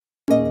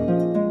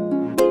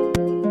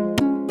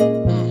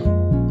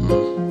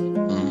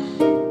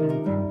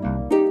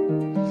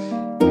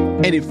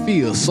Man, it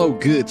feels so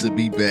good to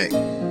be back. I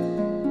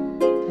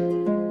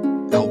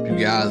hope you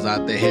guys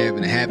out there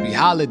having a happy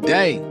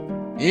holiday.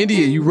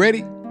 India, you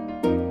ready?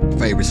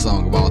 Favorite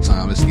song of all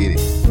time. Let's get it.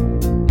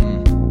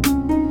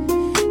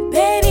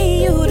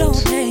 Baby, you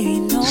don't pay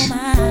no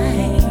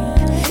mind.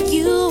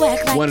 You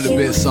act like one of the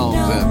best songs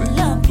ever.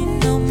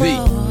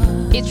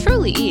 It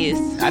truly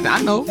is. I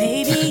know.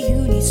 Baby,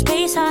 you need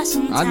space or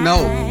some I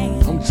know.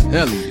 I'm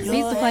telling you. I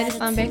used to play this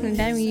song back in the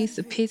day when you used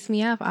to piss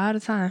me off all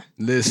the time.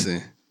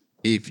 Listen,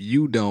 if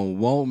you don't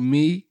want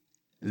me,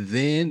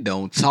 then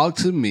don't talk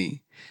to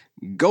me.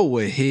 Go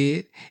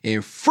ahead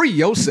and free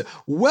yourself.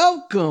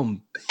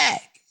 Welcome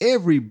back,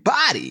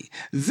 everybody.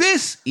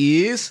 This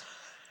is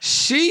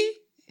She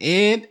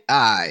and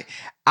I.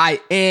 I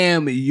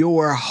am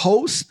your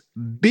host,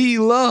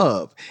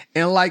 B-Love.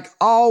 And like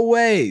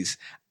always,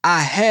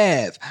 I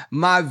have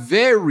my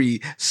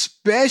very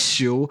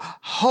special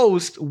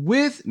host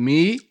with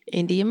me,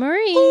 India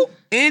Marie.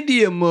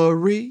 India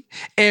Marie,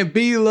 and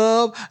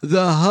B-Love,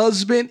 the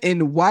husband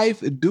and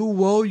wife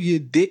duo you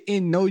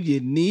didn't know you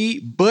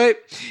need, but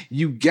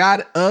you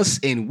got us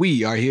and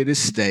we are here to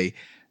stay.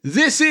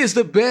 This is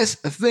the best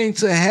thing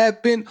to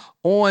happen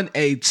on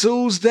a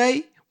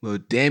Tuesday. Well,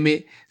 damn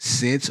it,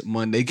 since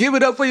Monday. Give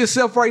it up for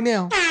yourself right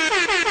now.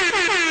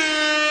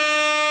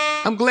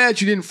 I'm glad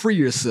you didn't free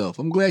yourself.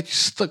 I'm glad you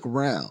stuck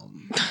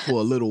around for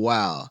a little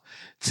while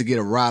to get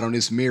a ride on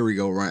this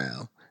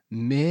merry-go-round.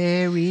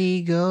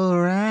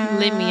 Merry-go-round.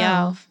 Let me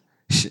off.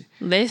 Please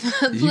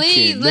let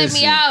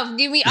listen. me off.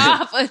 Get me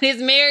off of this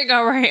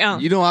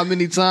merry-go-round. You know how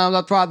many times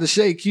I tried to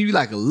shake you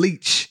like a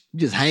leech?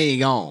 You just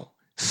hang on.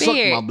 Suck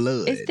Spirit, my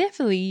blood. It's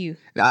definitely you.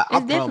 I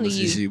definitely promise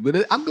you. it's you.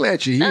 But I'm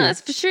glad you're here. No,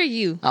 it's for sure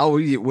you. Oh,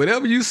 yeah,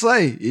 whatever you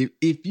say.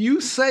 If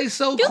you say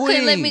so, You queen.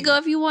 couldn't let me go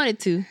if you wanted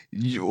to.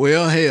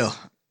 Well, hell.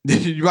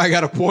 You might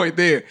got a point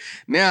there.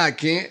 Now I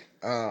can't.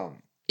 Yeah,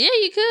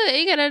 you could. It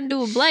ain't got nothing to do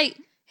with Blake.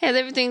 It has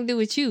everything to do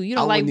with you. You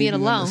don't like being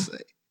alone.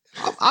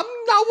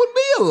 I wouldn't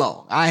be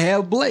alone. I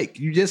have Blake.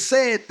 You just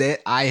said that.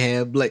 I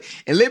have Blake.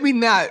 And let me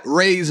not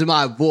raise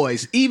my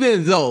voice,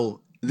 even though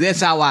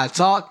that's how I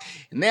talk.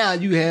 Now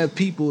you have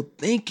people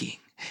thinking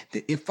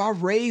that if I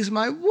raise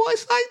my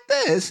voice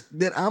like this,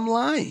 that I'm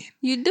lying.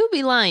 You do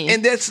be lying.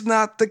 And that's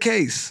not the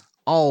case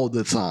all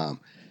the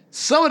time.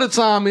 Some of the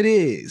time it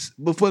is,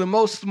 but for the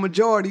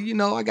majority,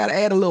 I got to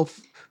add a little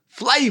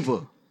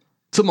flavor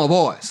to my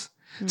voice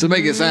to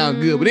make it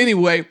sound good. But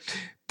anyway,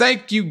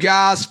 thank you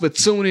guys for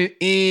tuning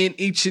in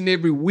each and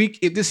every week.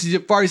 If this is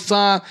your first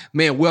time,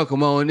 man,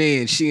 welcome on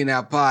in, She and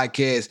I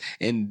Podcast.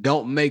 And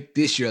don't make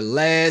this your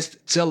last.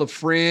 Tell a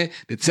friend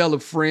to tell a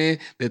friend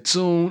to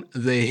tune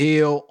the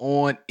hell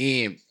on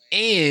in.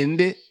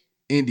 And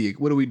India,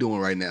 what are we doing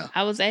right now?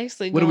 I was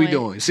actually What are we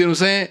doing? See what I'm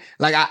saying?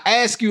 Like I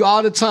ask you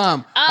all the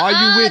time, are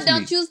you with me?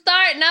 Don't you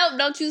start. No,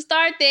 don't you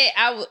start that.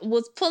 I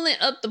was pulling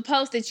up the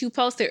post that you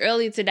posted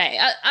earlier today.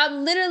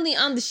 I'm literally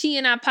on the She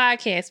and I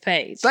Podcast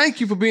page.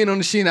 Thank you for being on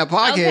the She and I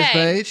Podcast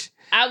page.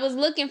 I was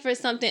looking for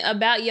something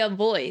about your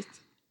voice.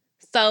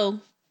 So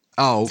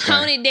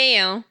tone it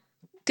down.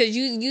 Cause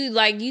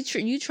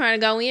you trying to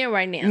go in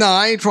right now. No,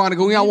 I ain't trying to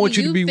go in. I want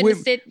you to be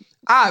with me.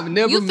 I've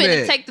never met.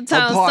 You finna take the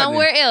tone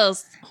somewhere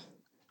else.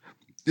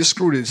 Just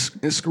screw this.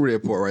 And screw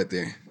that part right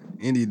there.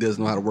 India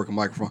doesn't know how to work a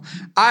microphone.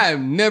 I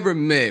have never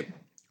met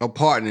a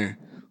partner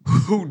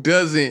who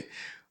doesn't.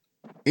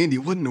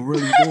 India, what in the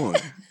world are you doing?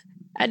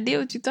 I did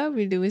what you told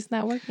me to do. It's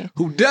not working.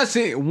 Who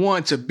doesn't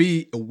want to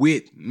be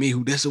with me?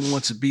 Who doesn't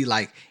want to be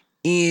like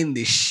in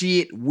the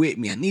shit with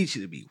me? I need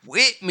you to be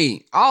with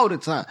me all the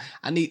time.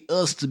 I need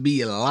us to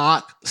be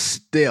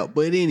lockstep.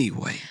 But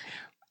anyway,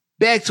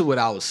 back to what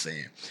I was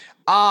saying.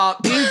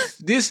 If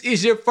this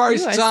is your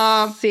first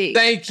time, sick.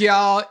 Thank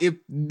y'all. If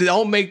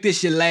don't make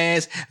this your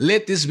last,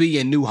 let this be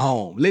your new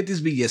home. Let this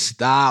be your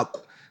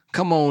stop.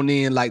 Come on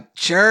in like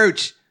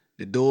church.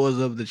 The doors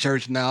of the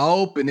church now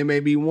open. There may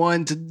be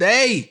one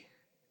today.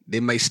 They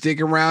may stick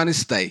around and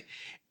stay.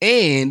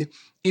 And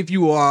if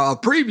you are a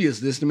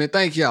previous listener, man,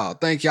 thank y'all.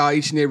 Thank y'all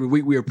each and every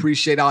week. We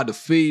appreciate all the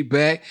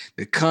feedback,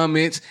 the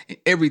comments, and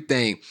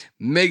everything.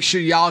 Make sure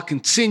y'all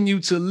continue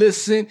to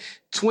listen.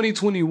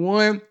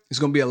 2021 is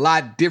going to be a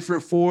lot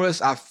different for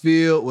us. I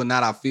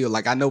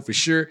know for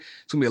sure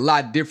it's going to be a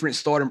lot different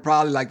starting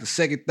probably like the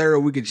second, third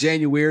week of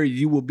January.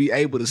 You will be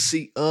able to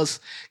see us,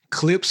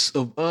 clips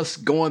of us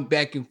going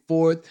back and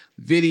forth,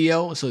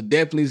 video. So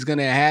definitely it's going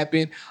to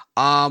happen.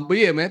 But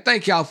yeah, man,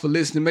 thank y'all for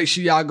listening. Make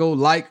sure y'all go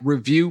like,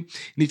 review.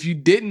 And if you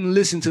didn't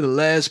listen to the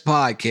last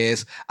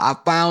podcast, I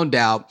found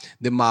out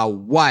that my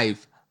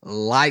wife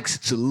likes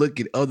to look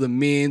at other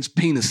men's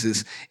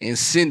penises and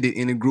send it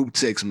in a group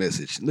text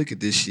message. Look at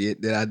this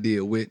shit that I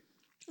deal with.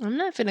 I'm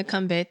not finna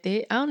combat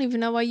that. I don't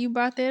even know why you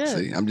brought that up.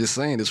 See, I'm just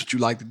saying that's what you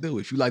like to do.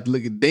 If you like to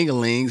look at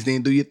dingalings,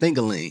 then do your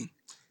thingaling.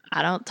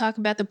 I don't talk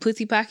about the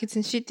pussy pockets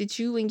and shit that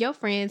you and your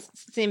friends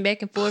send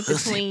back and forth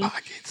Pussy between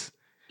pockets.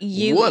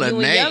 you and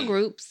your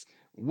groups.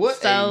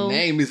 What a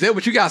name. Is that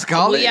what you guys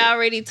call it? We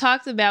already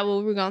talked about what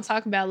we were going to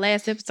talk about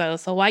last episode.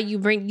 So why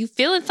you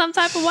feeling some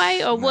type of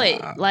way or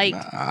what?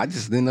 I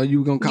just didn't know you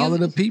were going to call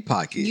it a pea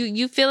pocket.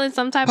 You feeling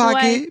some type of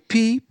way?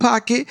 Pea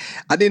pocket.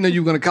 I didn't know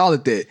you were going to call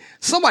it that.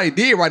 Somebody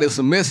did write us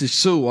a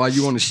message too while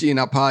you on the She and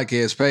Our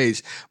podcast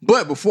page.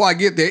 But before I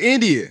get there,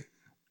 India,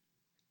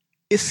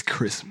 it's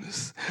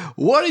Christmas.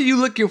 What are you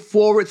looking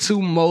forward to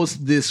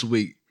most this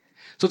week?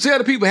 So tell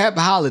the people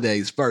happy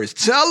holidays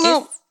first. Tell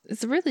them.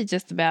 It's really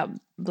just about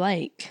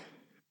Blake.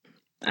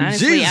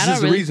 Honestly, Jesus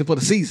is the reason for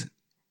the season.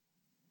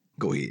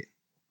 Go ahead.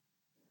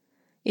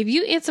 If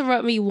you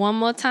interrupt me one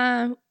more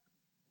time,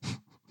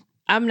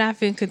 I'm not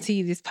finna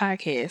continue this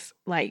podcast.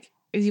 Like,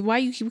 why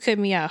you keep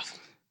cutting me off?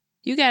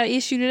 You got an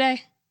issue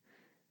today?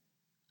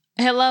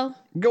 Hello?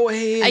 Go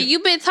ahead.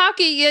 You've been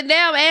talking.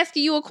 Now I'm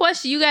asking you a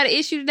question. You got an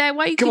issue today?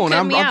 Why you keep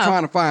cutting me off? I'm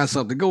trying to find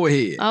something. Go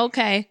ahead.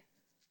 Okay.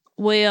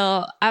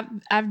 Well,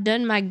 I've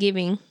done my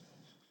giving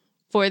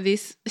for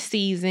this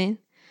season,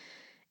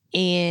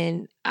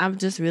 and I'm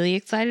just really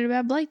excited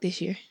about Blake this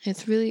year.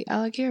 It's really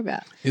all I care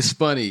about. It's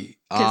funny.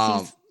 Go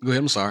ahead.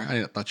 I'm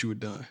sorry. I thought you were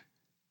done.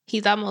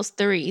 He's almost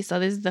 3, so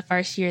this is the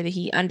first year that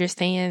he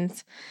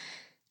understands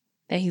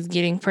that he's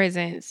getting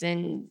presents,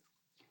 and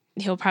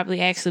he'll probably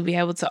actually be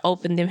able to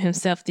open them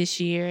himself this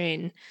year.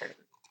 And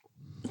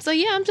so,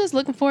 yeah, I'm just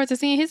looking forward to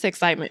seeing his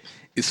excitement.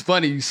 It's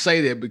funny you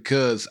say that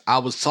because I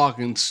was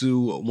talking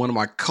to one of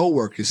my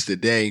coworkers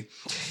today,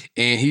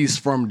 and he's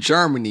from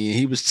Germany, and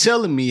he was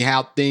telling me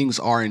how things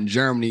are in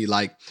Germany.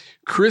 Like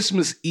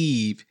Christmas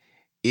Eve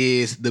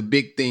is the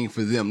big thing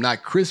for them,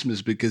 not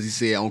Christmas, because he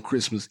said on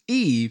Christmas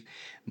Eve,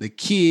 the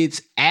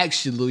kids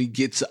actually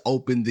get to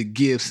open the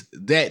gifts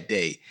that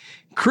day.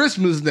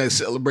 Christmas, they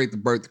celebrate the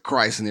birth of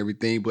Christ and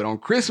everything, but on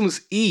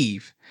Christmas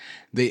Eve,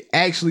 they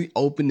actually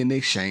open and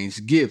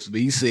exchange gifts.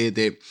 But he said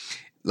that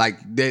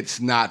that's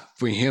not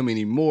for him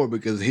anymore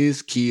because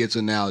his kids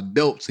are now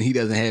adults and he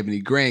doesn't have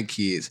any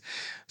grandkids.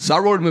 So I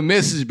wrote him a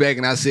message back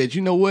and I said,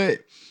 you know what?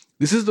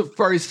 This is the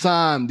first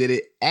time that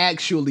it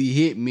actually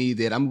hit me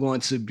that I'm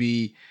going to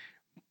be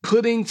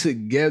putting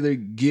together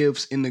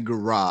gifts in the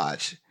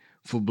garage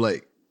for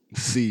Blake.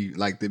 See,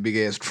 like the big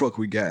ass truck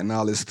we got and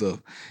all this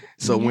stuff.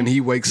 So when he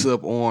wakes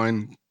up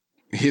on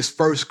his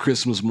first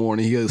Christmas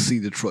morning, he'll see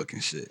the truck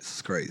and shit.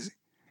 It's crazy.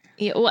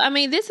 Yeah, well, I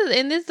mean, this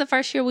is the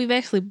first year we've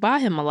actually bought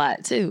him a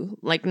lot too.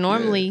 Like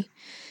normally,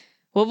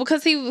 well,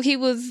 because he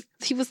was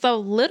so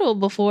little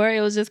before,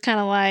 it was just kind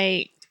of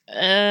like,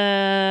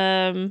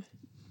 there's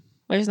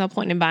no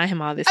point in buying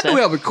him all this stuff. I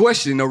do have a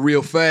question though,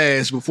 real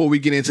fast before we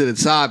get into the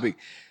topic.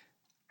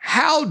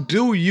 How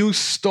do you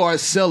start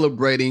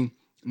celebrating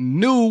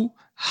new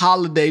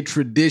holiday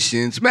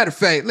traditions? Matter of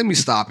fact, let me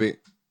stop it.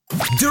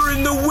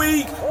 During the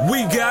week,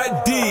 we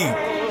got deep.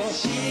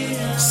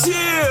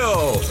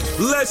 Chill.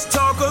 Let's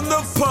talk on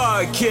the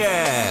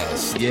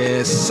podcast.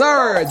 Yes,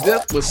 sir.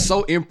 That was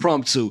so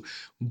impromptu.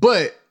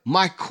 But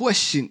my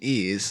question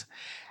is,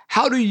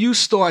 how do you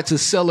start to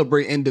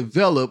celebrate and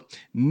develop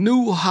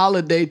new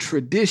holiday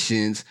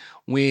traditions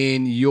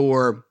when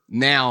you're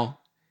now,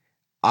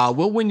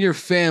 when your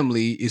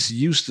family is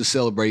used to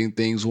celebrating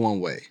things one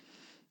way?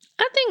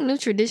 I think new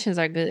traditions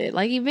are good.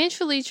 Like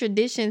eventually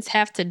traditions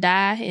have to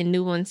die and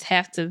new ones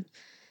have to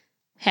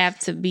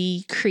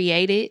be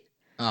created.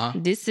 Uh-huh.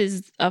 This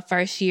is a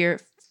first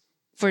year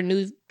for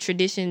new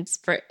traditions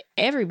for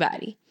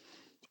everybody.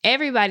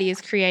 Everybody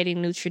is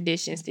creating new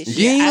traditions this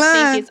year.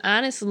 I think it's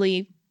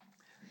honestly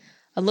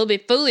a little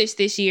bit foolish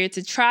this year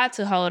to try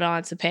to hold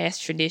on to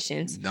past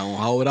traditions. Don't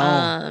hold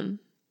on.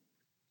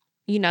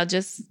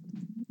 Just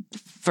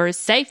for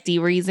safety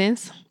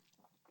reasons.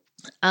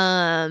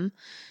 Now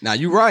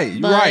you're right.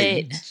 You're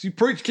right. You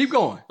preach. Keep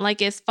going.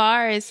 Like as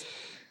far as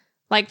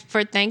like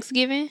for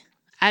Thanksgiving,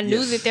 I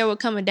knew that there would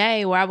come a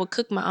day where I would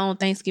cook my own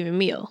Thanksgiving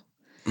meal.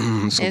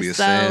 It's gonna be a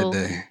sad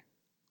day.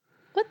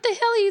 What the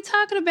hell are you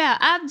talking about?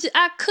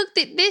 I cooked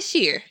it this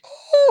year.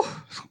 Ooh,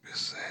 it's gonna be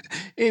sad.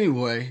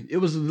 Anyway, it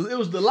was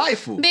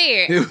delightful.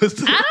 Bear, I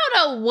don't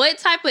know what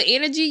type of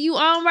energy you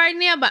on right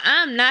now, but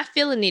I'm not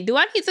feeling it. Do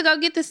I need to go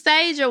get the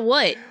sage or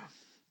what?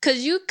 Cause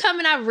you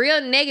coming out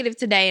real negative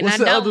today, and I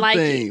don't like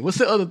it. What's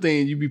the other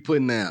thing you be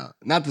putting out?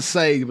 Not the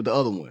sage, but the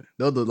other one.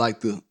 The other, like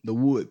the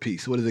wood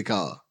piece. What is it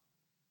called?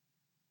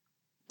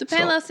 The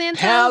Palo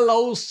Santo?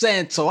 Palo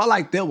Santo. I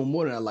like that one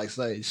more than I like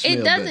sage.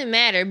 It doesn't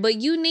matter,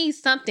 but you need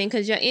something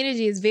because your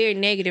energy is very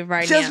negative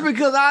right now. Just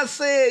because I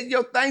said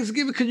your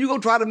Thanksgiving, because you're going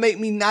to try to make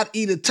me not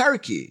eat a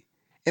turkey.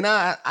 And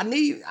I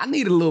need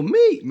a little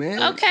meat,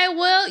 man. Okay,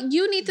 well,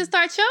 you need to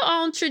start your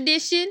own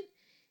tradition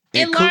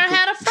and learn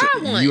how to fry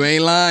one. You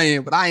ain't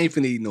lying, but I ain't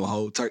finna eat no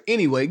whole turkey.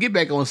 Anyway, get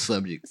back on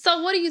subject.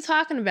 So what are you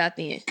talking about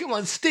then? Come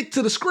on, stick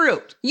to the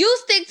script. You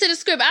stick to the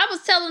script. I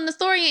was telling the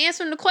story and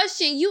answering the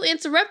question. You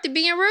interrupted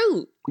being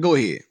rude. Go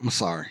ahead. I'm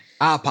sorry.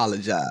 I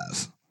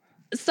apologize.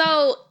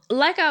 So,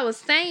 like I was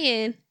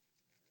saying,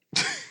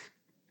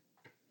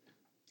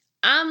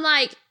 I'm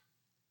like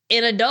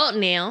an adult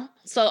now.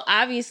 So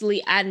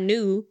obviously I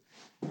knew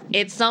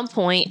at some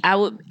point I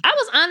was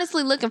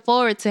honestly looking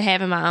forward to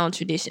having my own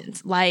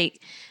traditions.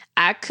 Like,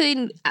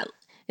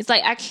 It's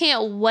like, I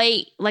can't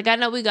wait. Like, I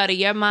know we go to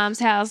your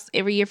mom's house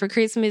every year for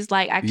Christmas.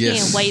 Like, I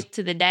can't wait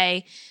to the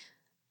day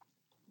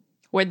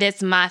where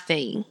that's my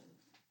thing.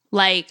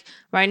 Like,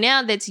 right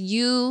now, that's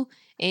you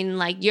and,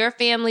 like, your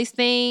family's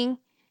thing.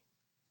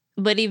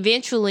 But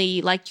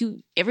eventually, like,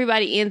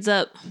 everybody ends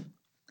up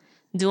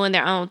doing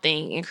their own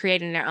thing and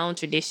creating their own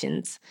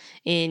traditions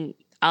and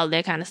all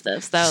that kind of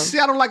stuff. So, see,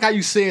 I don't like how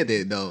you said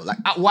that, though. Like,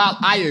 while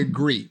I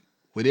agree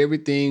with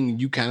everything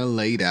you kind of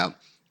laid out,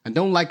 I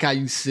don't like how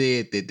you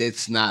said that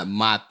that's not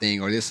my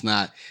thing, or that's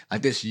not,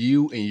 like, that's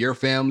you and your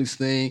family's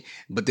thing,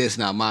 but that's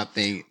not my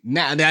thing.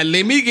 Now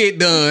let me get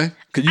done.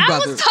 Cause I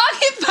was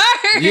talking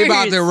first. You're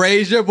about to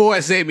raise your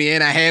voice at me,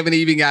 and I haven't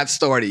even got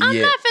started yet. I'm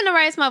not finna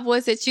raise my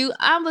voice at you.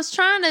 I was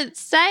trying to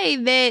say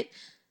that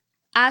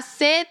I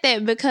said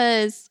that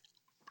because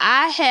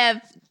I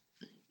have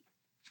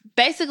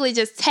basically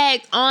just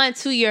tagged on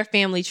to your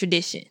family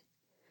tradition.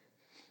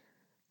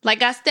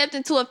 Like, I stepped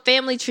into a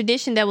family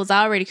tradition that was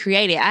already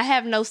created. I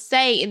have no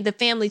say in the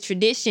family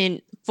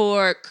tradition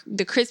for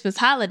the Christmas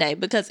holiday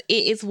because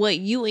it is what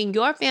you and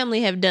your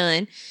family have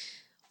done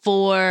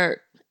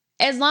for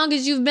as long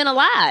as you've been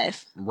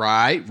alive.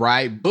 Right.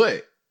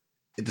 But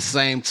at the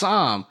same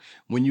time,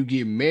 when you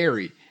get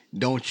married,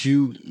 don't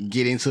you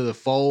get into the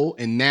fold?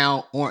 And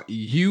now aren't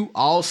you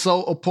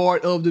also a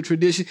part of the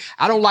tradition?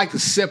 I don't like the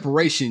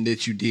separation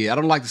that you did. I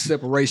don't like the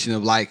separation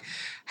of, like,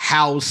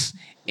 house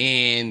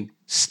and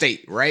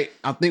state, right?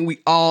 I think we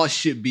all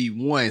should be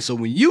one. So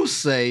when you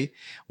say,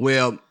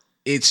 well,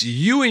 it's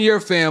you and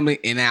your family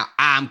and now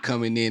I'm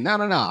coming in. No.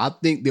 I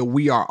think that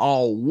we are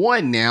all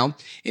one now,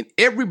 and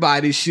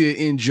everybody should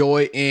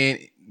enjoy and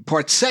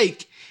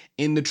partake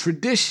in the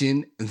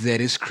tradition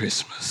that is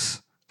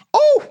Christmas.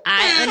 Oh,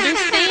 I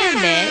understand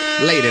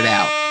that. Laid it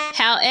out.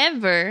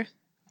 However,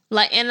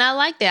 like, and I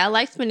like that. I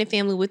like spending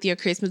family with your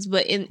Christmas,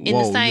 but in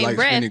the same you like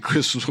breath, spending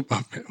Christmas with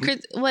my family.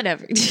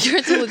 Whatever.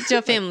 Christmas with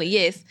your family,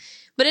 yes.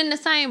 But in the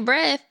same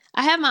breath,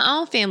 I have my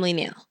own family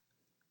now.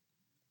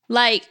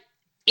 Like,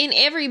 in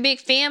every big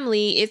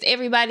family, it's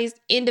everybody's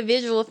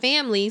individual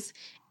families.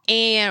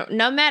 And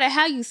no matter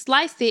how you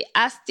slice it,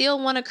 I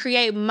still want to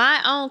create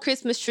my own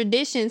Christmas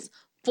traditions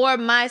for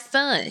my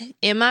son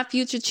and my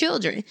future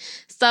children.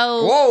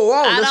 So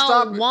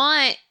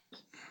I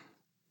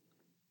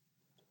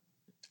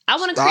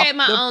want to create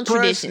my own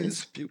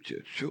traditions.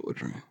 Future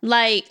children.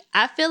 Like,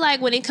 I feel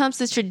like when it comes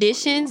to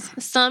traditions,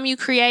 some you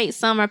create,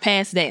 some are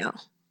passed down.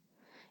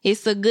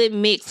 It's a good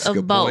mix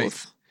of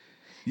both.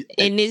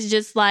 And it's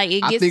just like,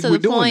 it gets to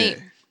the point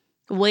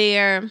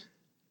where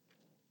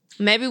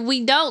maybe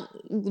we don't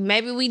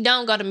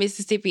go to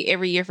Mississippi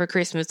every year for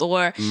Christmas,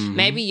 or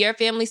maybe your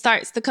family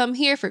starts to come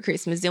here for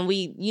Christmas and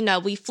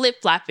we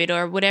flip-flop it,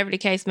 or whatever the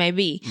case may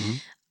be.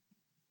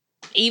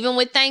 Even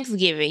with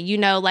Thanksgiving,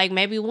 like,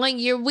 maybe one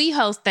year we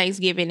host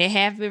Thanksgiving and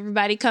have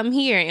everybody come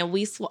here and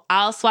we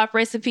all swap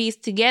recipes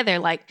together.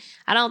 Like,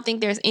 I don't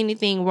think there's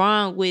anything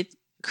wrong with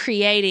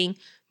creating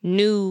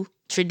new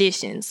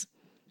traditions.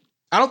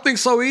 I don't think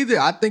so either.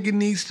 I think it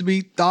needs to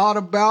be thought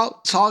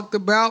about, talked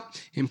about,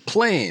 and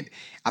planned.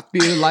 I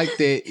feel like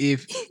that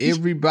if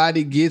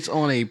everybody gets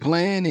on a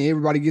plan and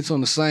everybody gets on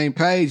the same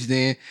page,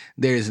 then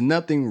there's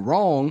nothing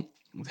wrong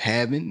with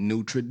having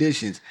new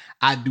traditions.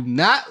 I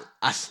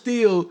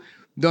still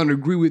don't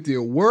agree with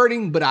your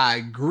wording, but I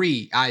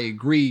agree. I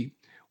agree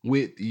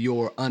with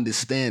your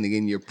understanding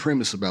and your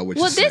premise about what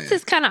you're saying. Well, this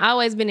has kind of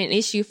always been an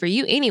issue for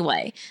you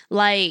anyway.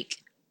 Like,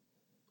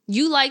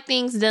 you like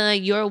things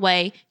done your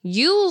way.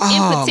 You,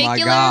 in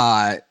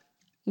particular,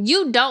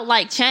 you don't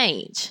like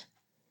change.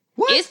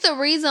 What? It's the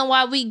reason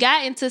why we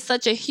got into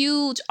such a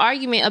huge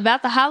argument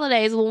about the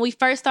holidays when we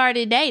first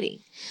started dating.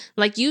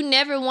 Like, you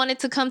never wanted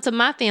to come to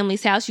my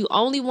family's house. You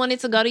only wanted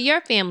to go to your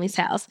family's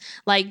house.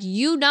 Like,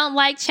 you don't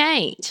like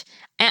change.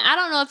 And I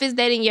don't know if it's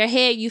that in your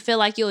head you feel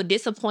like you'll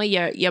disappoint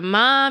your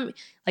mom,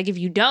 like, if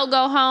you don't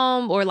go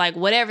home, or, like,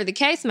 whatever the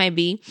case may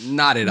be.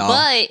 Not at all.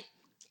 But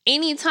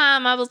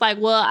anytime I was like,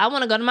 well, I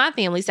want to go to my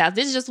family's house.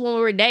 This is just when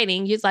we were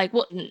dating. You're like,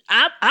 well,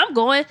 I'm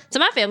going to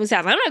my family's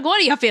house. I'm not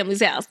going to your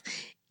family's house.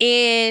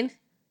 And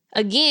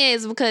again,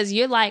 it's because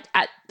you're like,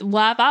 I've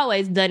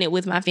always done it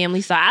with my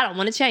family, so I don't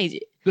want to change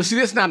it. But see,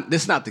 that's not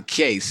the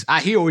case. I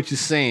hear what you're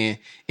saying.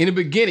 In the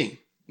beginning,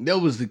 that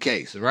was the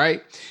case,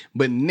 right?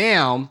 But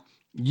now,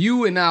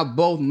 you and I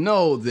both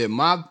know that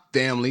my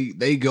family,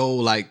 they go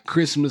like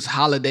Christmas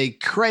holiday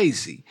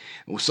crazy.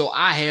 So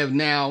I have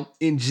now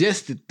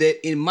ingested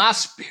that in my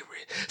spirit,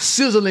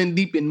 sizzling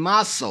deep in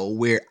my soul,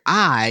 where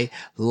I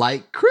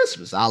like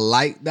Christmas. I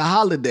like the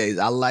holidays.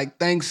 I like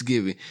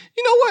Thanksgiving.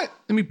 You know what?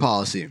 Let me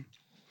pause here.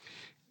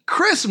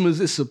 Christmas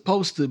is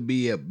supposed to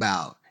be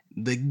about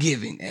the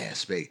giving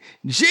aspect.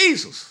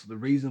 Jesus, the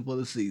reason for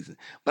the season.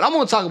 But I'm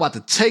going to talk about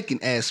the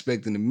taking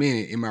aspect in a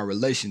minute in my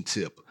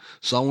relationship.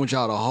 So I want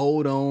y'all to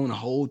hold on,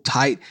 hold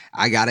tight.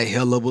 I got a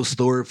hell of a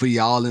story for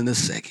y'all in a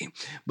second.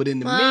 But in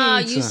the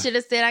meantime... you should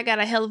have said I got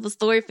a hell of a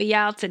story for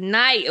y'all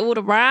tonight. It would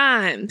have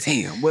rhymed.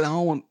 Damn, but I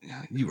don't want...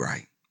 You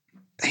right.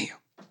 Damn.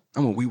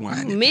 I'm gonna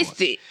rewind it.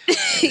 Missed it.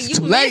 It's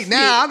too late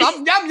now.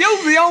 I'm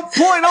usually on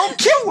point, on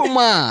cue with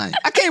mine.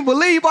 I can't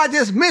believe I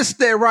just missed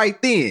that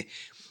right then.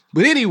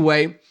 But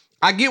anyway,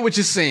 I get what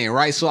you're saying,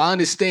 right? So I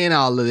understand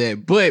all of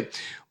that. But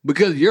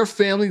because your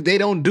family, they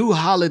don't do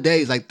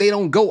holidays. Like, they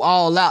don't go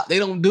all out. They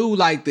don't do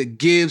like the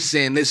gifts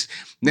and this.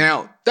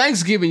 Now,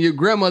 Thanksgiving, your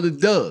grandmother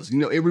does. You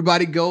know,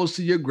 everybody goes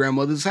to your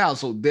grandmother's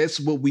house. So that's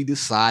what we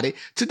decided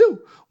to do.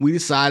 We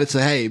decided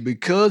to, hey,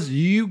 because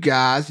you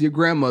guys, your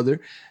grandmother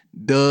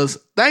does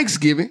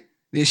Thanksgiving,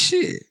 then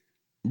shit,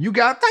 you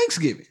got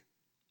Thanksgiving.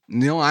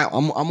 You know,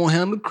 I'm gonna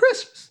handle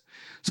Christmas.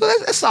 So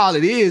that's all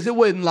it is. It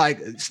wasn't like,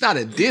 it's not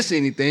a diss or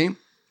anything.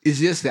 It's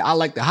just that I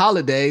like the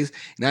holidays,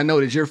 and I know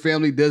that your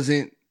family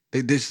doesn't.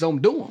 They just don't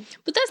do them.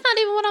 But that's not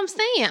even what I'm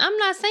saying. I'm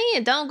not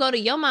saying don't go to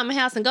your mama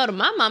house and go to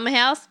my mama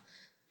house.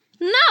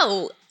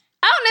 No.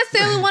 I don't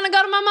necessarily want to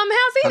go to my mama's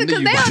house either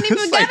because they don't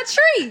even got a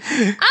tree.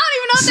 I don't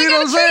even know if they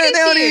got a tree this They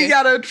don't year. even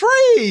got a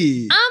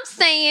tree. I'm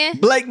saying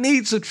Blake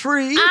needs a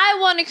tree. I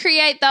want to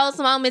create those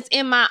moments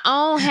in my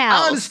own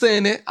house. I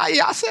understand that.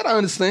 I said I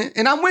understand,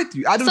 and I'm with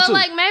you. I do too. So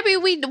like maybe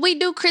we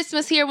do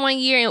Christmas here one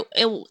year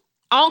and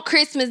on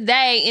Christmas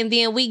Day, and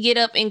then we get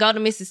up and go to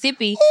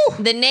Mississippi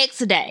the next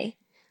day.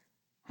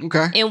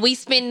 Okay. And we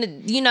spend,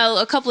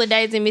 a couple of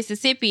days in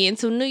Mississippi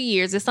until New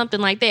Year's or something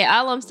like that.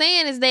 All I'm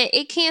saying is that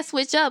it can't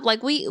switch up.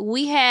 Like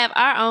we have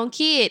our own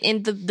kid,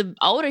 and the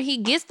older he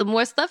gets, the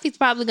more stuff he's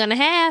probably gonna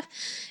have.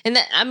 And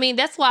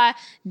that's why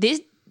this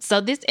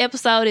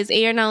episode is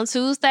airing on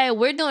Tuesday.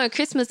 We're doing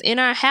Christmas in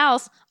our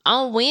house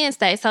on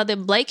Wednesday so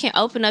that Blake can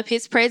open up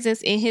his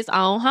presents in his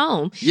own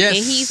home. Yes.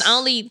 And he's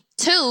only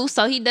 2,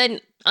 so he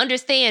doesn't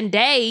understand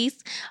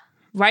days.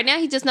 Right now,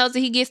 he just knows that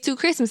he gets 2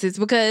 Christmases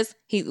because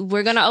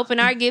we're gonna open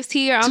our gifts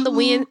here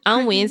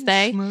on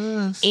Wednesday,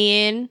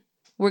 and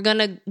we're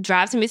gonna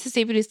drive to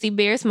Mississippi to see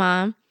Bear's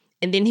mom,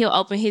 and then he'll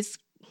open his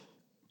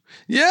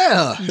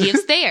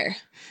gifts there.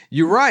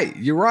 You're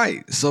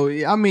right. So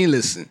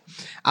listen,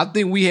 I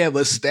think we have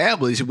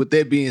established, with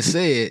that being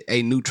said,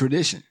 a new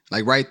tradition,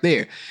 like right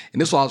there, and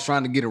that's what I was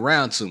trying to get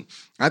around to.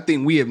 I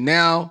think we have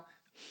now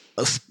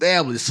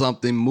established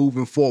something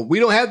moving forward. We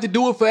don't have to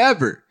do it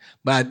forever.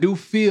 But I do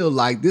feel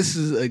like this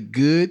is a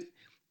good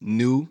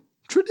new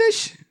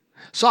tradition.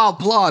 So I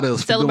applaud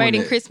us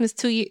celebrating for doing that. Christmas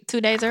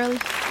 2 days early.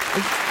 Yeah,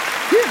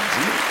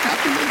 I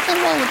think there's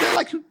nothing wrong with that.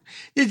 Like you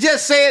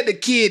just said, the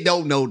kid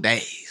don't know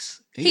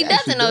days. He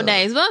doesn't know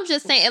days, but I'm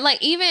just saying,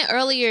 like even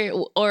earlier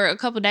or a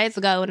couple days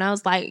ago, when I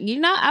was like,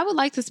 I would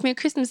like to spend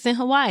Christmas in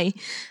Hawaii.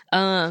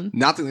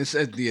 Nothing that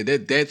says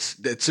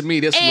that to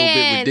me that's a little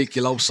bit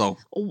ridiculous. So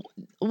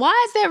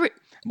why is that?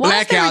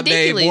 Blackout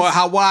Day, boy.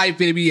 Hawaii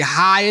finna be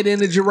higher than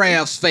the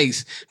giraffe's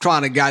face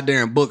trying to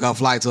goddamn book a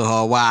flight to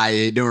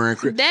Hawaii during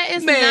Christmas. That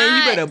is you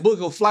better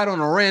book a flight on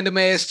a random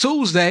ass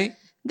Tuesday.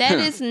 That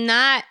is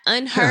not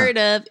unheard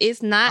of.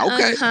 It's not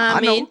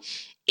uncommon.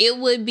 It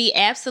would be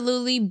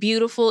absolutely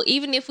beautiful,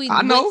 even if we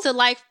went to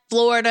like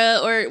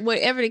Florida or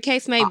whatever the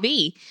case may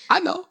be. I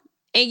know.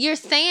 And you're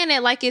saying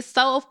it like it's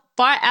so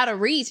far out of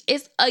reach.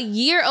 It's a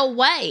year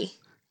away.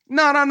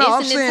 No.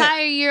 It's an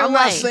entire year away. I'm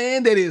not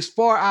saying that it's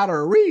far out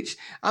of reach.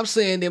 I'm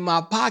saying that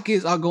my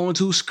pockets are going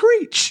to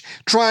screech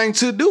trying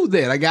to do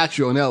that. I got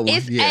you on that one.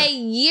 It's a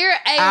year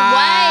away.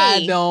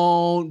 I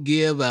don't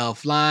give a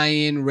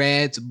flying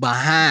rat's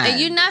behind. And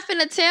you're not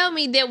finna tell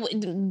me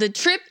that the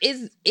trip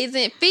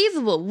isn't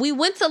feasible. We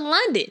went to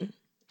London.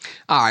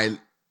 All right.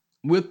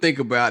 We'll think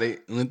about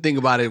it. We'll think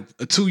about it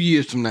 2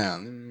 years from now.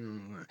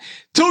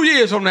 2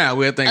 years from now,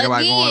 we'll think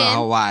about going to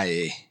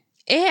Hawaii.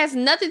 It has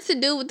nothing to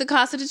do with the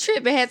cost of the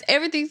trip. It has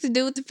everything to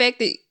do with the fact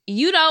that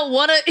you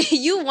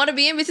want to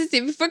be in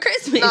Mississippi for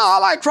Christmas. No, I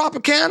like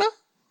Tropicana.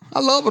 I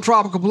love a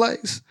tropical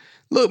place.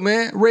 Look,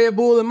 man, Red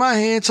Bull in my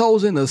hand,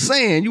 toes in the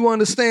sand. You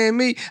understand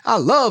me? I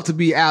love to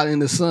be out in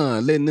the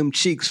sun, letting them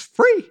cheeks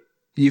free.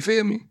 You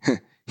feel me?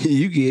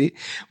 You get it.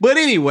 But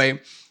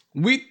anyway,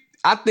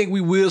 I think we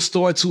will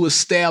start to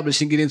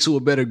establish and get into a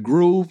better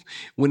groove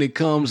when it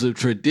comes to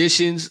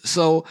traditions.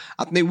 So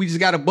I think we just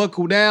got to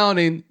buckle down,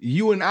 and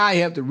you and I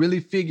have to really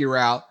figure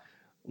out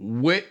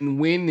what and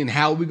when and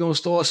how we're going to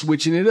start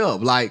switching it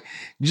up. Like,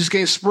 you just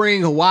can't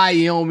spring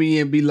Hawaii on me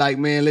and be like,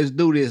 man, let's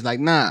do this. Like,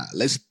 nah,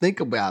 let's think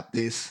about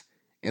this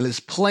and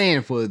let's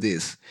plan for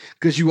this.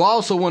 Because you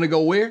also want to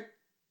go where?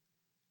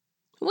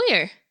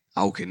 Where?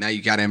 Okay, now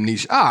you got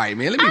amnesia. All right,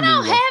 man. Let me move on. I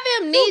don't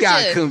have amnesia. You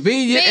got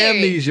convenient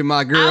amnesia,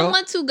 my girl. I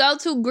want to go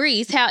to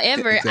Greece.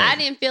 However, I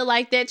didn't feel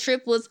like that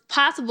trip was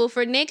possible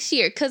for next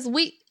year because COVID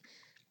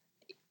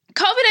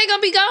ain't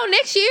gonna be gone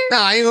next year.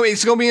 Nah,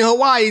 it's gonna be in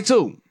Hawaii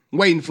too,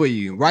 waiting for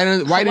you, right in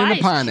the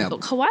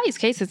pineapple. Hawaii's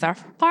cases are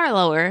far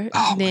lower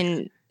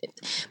than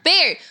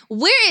Bear.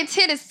 We're in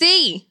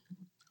Tennessee.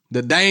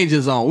 The danger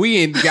zone.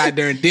 We in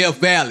goddamn Death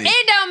Valley.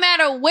 It don't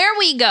matter where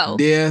we go.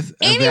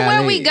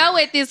 Anywhere we go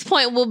at this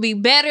point will be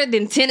better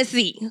than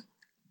Tennessee.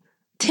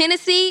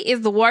 Tennessee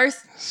is the worst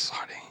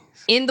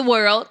in the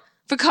world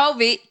for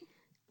COVID.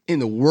 In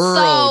the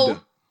world. So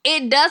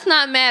it does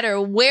not matter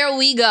where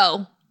we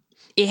go.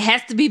 It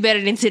has to be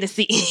better than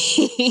Tennessee.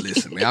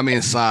 Listen, man, I'm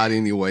inside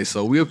anyway,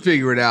 so we'll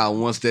figure it out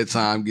once that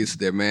time gets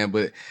there, man.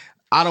 But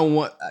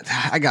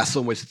I got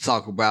so much to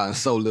talk about in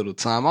so little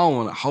time. I don't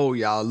want to hold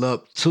y'all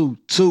up too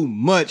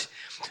much,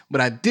 but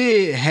I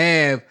did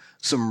have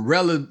some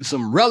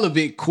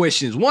relevant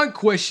questions. One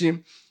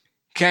question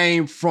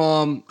came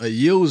from a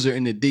user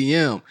in the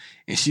DM,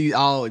 and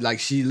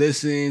she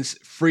listens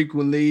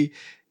frequently.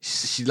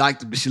 She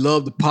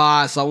loved the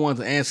pod, so I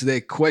wanted to answer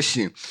that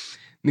question.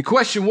 And the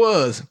question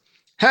was,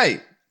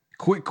 hey,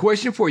 quick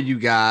question for you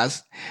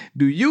guys.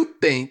 Do you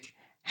think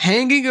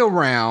hanging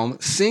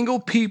around single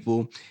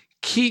people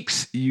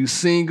keeps you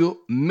single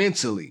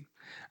mentally?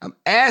 I'm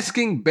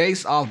asking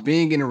based off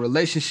being in a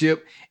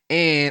relationship,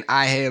 and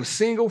I have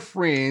single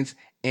friends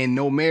and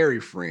no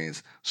married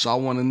friends. So I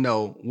want to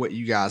know what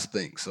you guys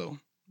think. So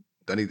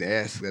do I need to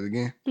ask that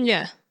again?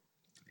 Yeah.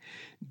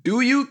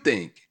 Do you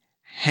think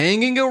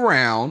hanging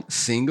around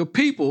single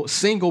people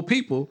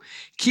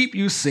keep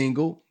you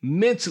single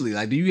mentally?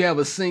 Like, do you have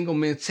a single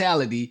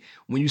mentality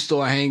when you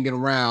start hanging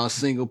around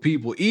single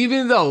people?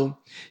 Even though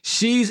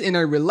she's in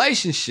a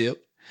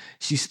relationship,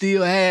 she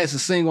still has a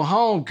single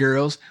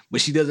homegirls, but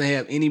she doesn't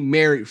have any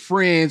married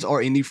friends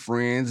or any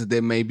friends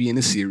that may be in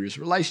a serious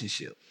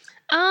relationship.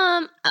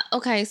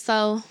 Okay,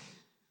 so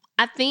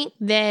I think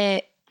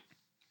that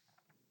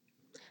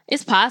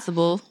it's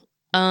possible.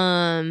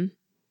 I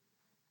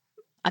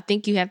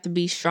think you have to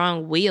be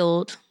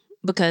strong-willed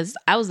because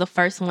I was the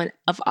first one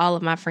of all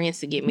of my friends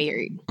to get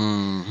married.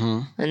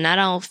 Mm-hmm. And I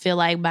don't feel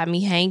like by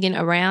me hanging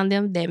around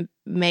them that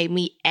made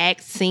me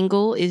act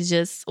single. It's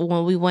just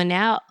when we went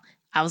out,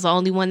 I was the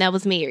only one that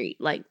was married.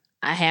 Like,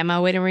 I had my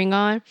wedding ring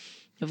on.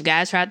 If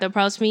guys tried to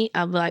approach me,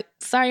 I'd be like,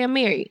 sorry, I'm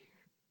married.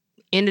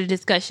 End of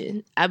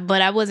discussion.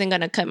 But I wasn't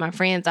going to cut my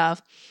friends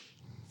off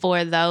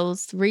for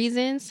those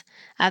reasons.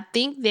 I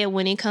think that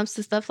when it comes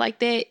to stuff like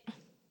that,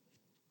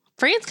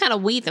 friends kind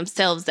of weed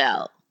themselves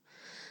out.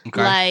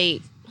 Okay.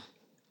 Like,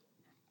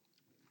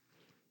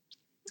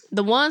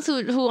 the ones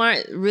who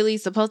aren't really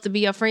supposed to be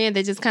your friend,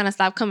 they just kind of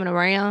stop coming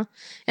around.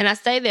 And I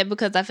say that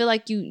because I feel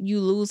like you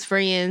lose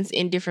friends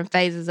in different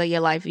phases of your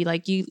life.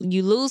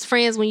 You lose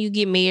friends when you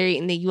get married,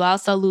 and then you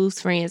also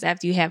lose friends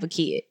after you have a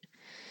kid.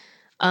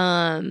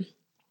 And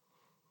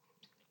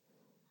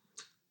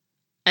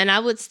I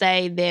would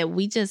say that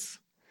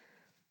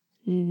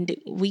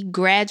we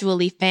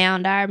gradually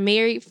found our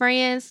married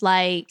friends.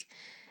 Like,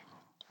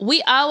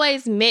 we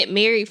always met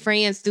married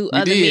friends through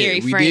other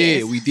married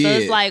friends. We did. So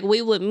it's like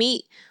we would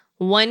meet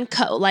one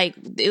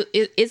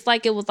it's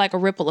like it was like a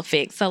ripple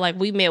effect. So like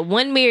we met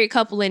one married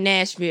couple in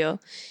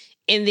Nashville,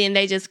 and then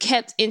they just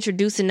kept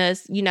introducing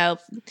us. You know,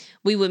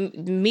 we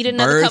would meet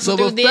another couple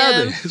through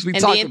them, and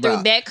then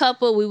through that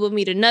couple, we would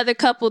meet another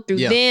couple through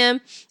them,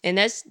 and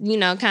that's, you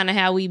know, kind of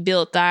how we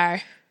built our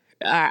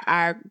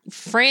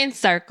friend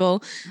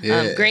circle.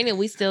 Yeah. Granted,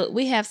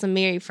 we have some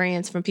married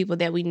friends from people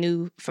that we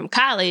knew from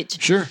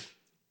college. Sure.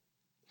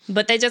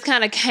 But they just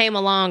kind of came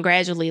along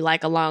gradually,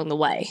 like along the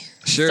way.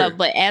 Sure. So,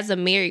 but as a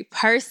married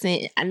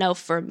person, I know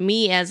for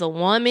me as a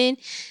woman,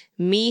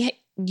 you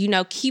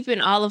know,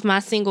 keeping all of my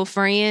single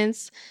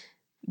friends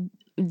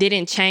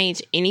didn't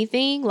change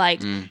anything.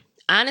 Like,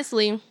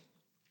 honestly,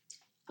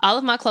 all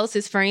of my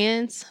closest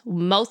friends,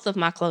 most of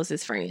my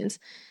closest friends,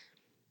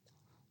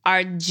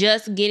 are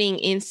just getting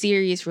in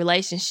serious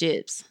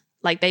relationships.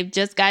 Like, they've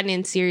just gotten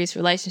in serious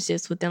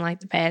relationships within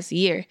like the past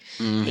year.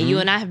 Mm-hmm. And you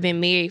and I have been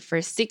married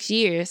for 6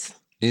 years.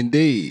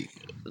 Indeed.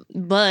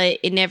 But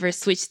it never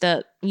switched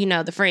up, you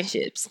know, the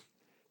friendships.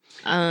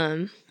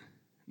 It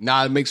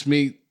makes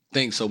me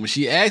think. So when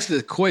she asked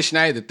the question,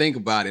 I had to think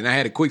about it. And I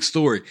had a quick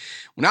story.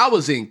 When I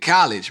was in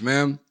college,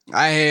 man,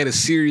 I had a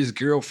serious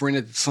girlfriend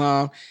at the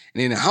time.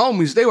 And then the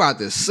homies, they were out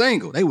there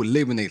single. They were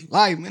living their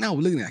life. Man, I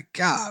was looking at,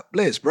 God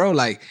bless, bro.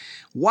 Like,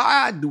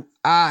 why do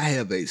I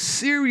have a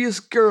serious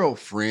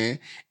girlfriend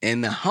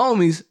and the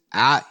homies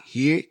out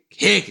here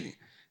kicking it?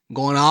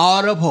 Going to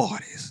all the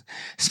parties,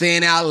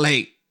 staying out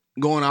late,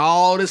 going to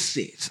all the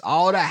sits,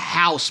 all the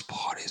house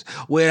parties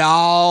with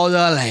all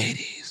the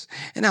ladies.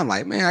 And I'm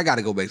like, man, I got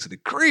to go back to the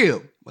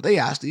crib. But they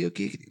are still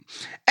kicking it.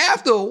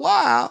 After a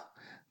while,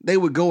 they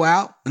would go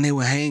out and they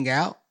would hang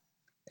out.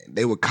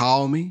 They would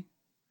call me.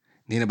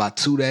 Then about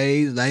 2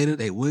 days later,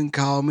 they wouldn't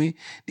call me.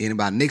 Then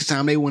about next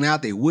time they went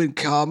out, they wouldn't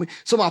call me.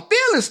 So my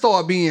feelings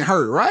started being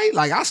hurt, right?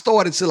 Like, I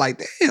started to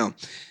like, damn,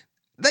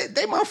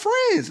 they my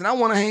friends and I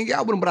want to hang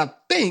out with them. But I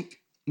think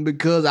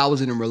because I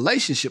was in a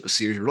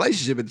serious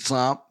relationship at the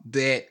time,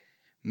 that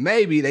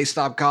maybe they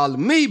stopped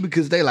calling me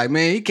because they like,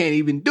 man, he can't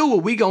even do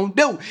what we gonna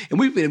do. And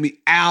we finna be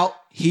out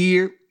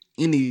here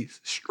in these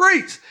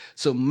streets.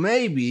 So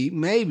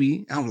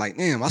maybe, I'm like,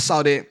 damn, I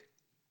saw that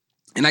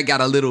and I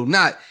got a little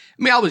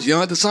I was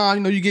young at the time,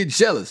 you know, you get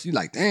jealous. You're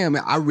like, damn,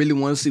 man, I really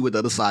want to see what the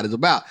other side is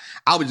about.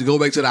 I would just go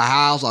back to the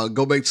house or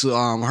go back to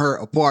her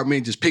apartment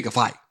and just pick a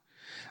fight.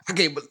 I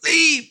can't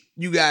believe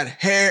you got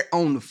hair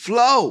on the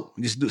floor.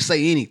 Just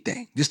say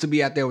anything, just to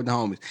be out there with the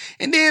homies.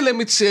 And then let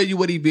me tell you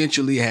what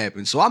eventually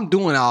happened. So I'm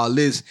doing all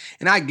this,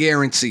 and I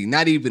guarantee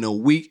not even a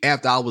week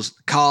after I was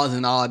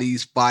causing all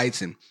these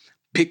fights and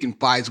picking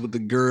fights with the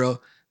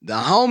girl. The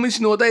homies,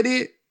 you know what they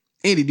did?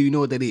 Andy, do you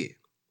know what they did?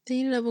 They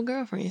ended up with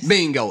girlfriends.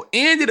 Bingo.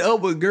 Ended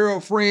up with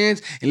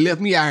girlfriends and left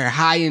me out here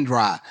high and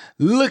dry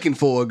looking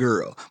for a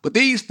girl. But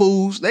these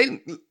fools, they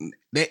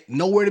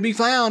nowhere to be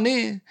found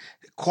then.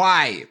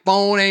 Quiet.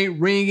 Phone ain't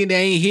ringing. They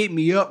ain't hit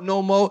me up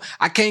no more.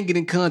 I can't get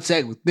in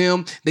contact with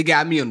them. They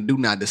got me on the do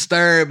not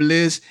disturb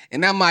list.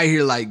 And I'm out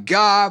here like,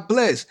 God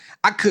bless.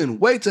 I couldn't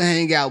wait to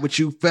hang out with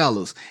you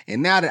fellas.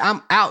 And now that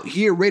I'm out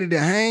here ready to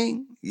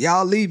hang,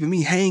 y'all leaving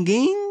me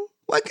hanging?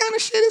 What kind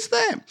of shit is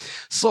that?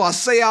 So I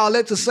say all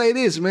that to say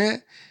this,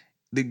 man.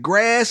 The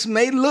grass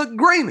may look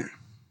greener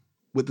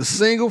with the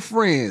single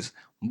friends,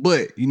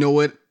 but you know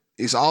what?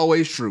 It's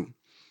always true.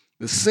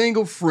 The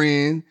single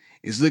friend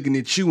is looking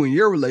at you in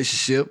your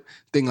relationship,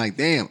 thinking like,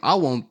 damn, I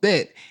want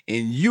that.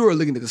 And you're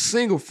looking at the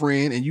single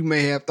friend and you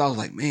may have thoughts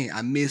like, man,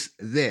 I miss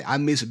that. I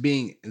miss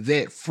being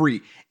that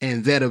free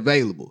and that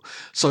available.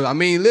 So, I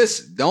mean,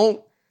 listen,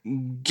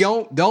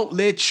 don't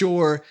let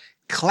your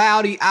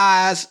cloudy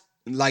eyes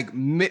like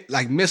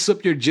mess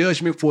up your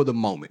judgment for the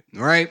moment,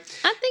 all right?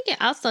 I think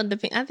it also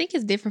depends. I think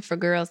it's different for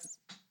girls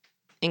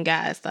and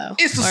guys, though.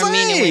 It's the or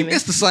men and same. women.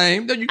 It's the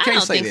same. No, you can't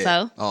don't say think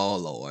that. so. Oh,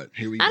 Lord.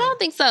 Here we go. I don't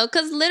think so.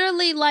 Because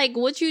literally, like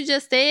what you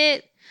just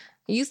said,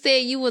 you said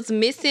you was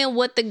missing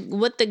what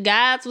the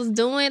guys was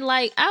doing.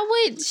 Like,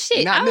 I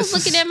was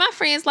looking at my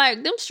friends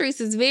like, them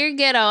streets is very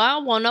ghetto. I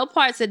don't want no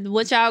parts of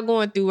what y'all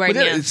going through right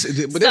now.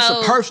 But that's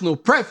a personal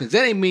preference.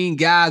 That ain't mean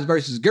guys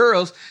versus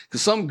girls.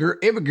 Because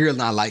every girl's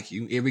not like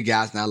you. Every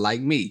guy's not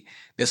like me.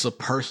 That's a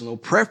personal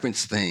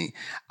preference thing.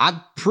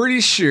 I'm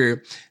pretty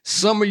sure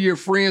some of your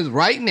friends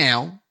right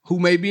now who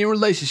may be in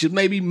relationships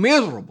may be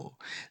miserable,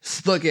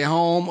 stuck at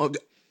home.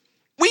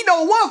 We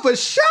know one for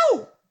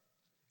sure.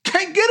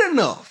 Can't get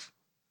enough.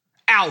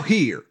 Out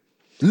here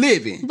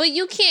living. But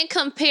you can't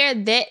compare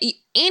that.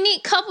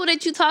 Any couple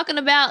that you're talking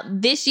about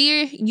this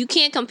year, you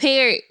can't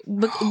compare it.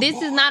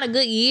 This is not a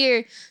good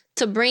year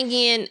to bring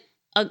in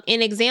an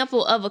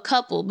example of a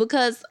couple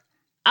because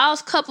all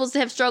couples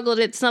have struggled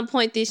at some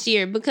point this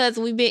year because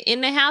we've been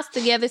in the house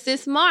together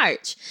since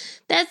March.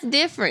 That's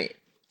different.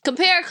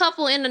 Compare a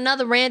couple in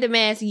another random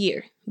ass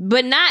year,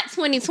 but not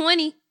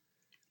 2020.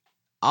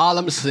 All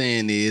I'm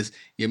saying is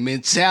your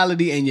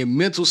mentality and your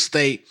mental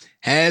state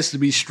has to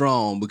be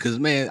strong because,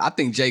 man, I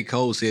think J.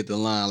 Cole said the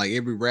line, like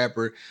every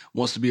rapper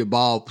wants to be a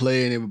ball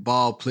player and every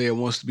ball player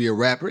wants to be a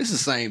rapper. It's the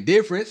same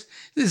difference.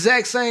 It's the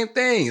exact same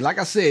thing. Like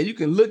I said, you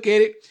can look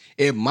at it,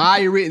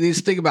 admire it, and then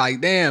just think about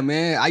like, damn,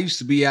 man, I used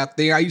to be out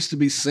there. I used to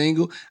be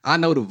single. I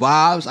know the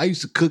vibes. I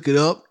used to cook it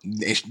up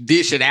and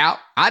dish it out.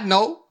 I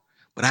know,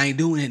 but I ain't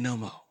doing it no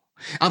more.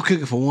 I'm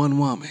cooking for one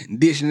woman and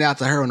dishing it out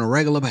to her on a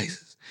regular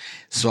basis.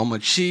 So I'm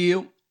going to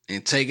chill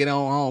and take it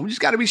on home. You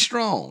just got to be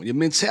strong. Your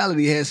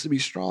mentality has to be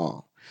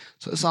strong.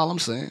 So that's all I'm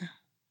saying.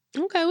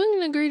 Okay, we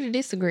can agree to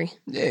disagree.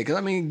 Yeah, because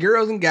I mean,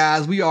 girls and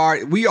guys, we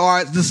are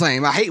the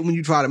same. I hate when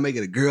you try to make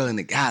it a girl and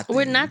a guy thing.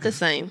 We're not the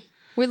same.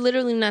 We're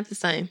literally not the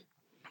same.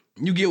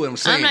 You get what I'm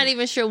saying? I'm not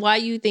even sure why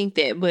you think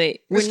that, but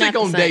let's we're not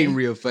speak on the same. dating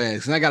real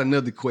fast. And I got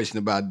another question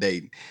about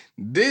dating.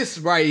 This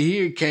right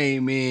here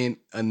came in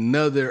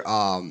another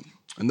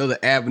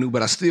avenue,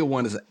 but I still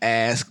wanted to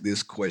ask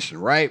this question,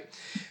 right?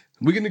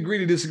 We can agree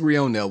to disagree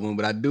on that one,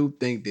 but I do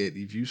think that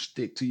if you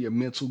stick to your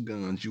mental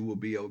guns, you will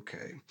be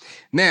okay.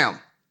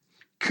 Now,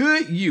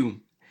 could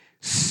you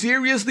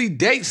seriously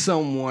date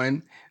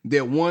someone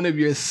that one of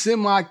your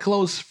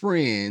semi-close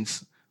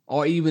friends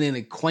or even an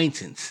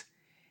acquaintance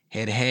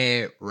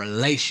had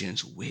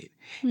relations with?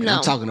 And No.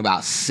 I'm talking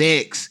about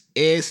sex,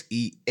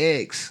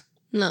 S-E-X.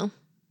 No.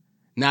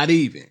 Not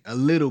even a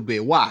little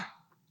bit. Why?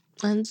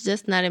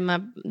 That's not in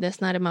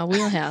my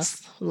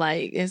wheelhouse.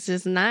 Like, it's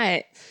just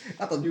not.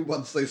 I thought you were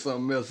about to say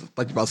something else. I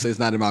thought you were about to say it's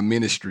not in my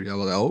ministry. I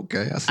was like,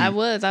 okay, I see. I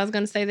was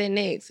going to say that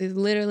next. It's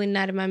literally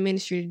not in my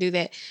ministry to do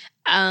that.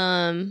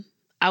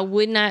 I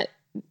would not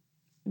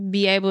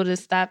be able to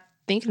stop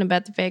thinking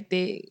about the fact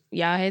that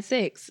y'all had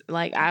sex.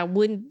 Like, I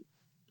wouldn't.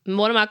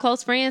 One of my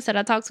close friends that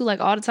I talk to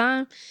like all the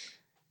time.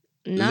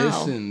 No.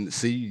 Listen,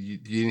 see, you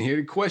didn't hear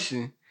the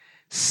question.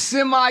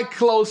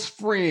 Semi-close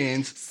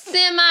friends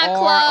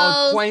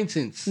or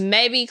acquaintance.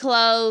 Maybe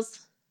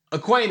close.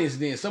 Acquaintance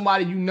then.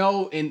 Somebody you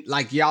know and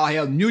like y'all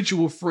have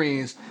mutual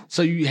friends,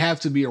 so you have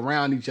to be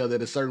around each other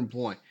at a certain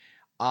point.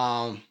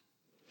 If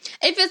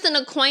it's an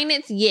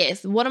acquaintance,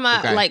 yes. What am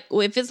I, like,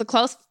 if it's a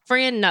close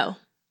friend, no.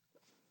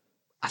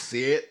 I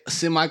said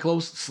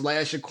semi-close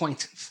 /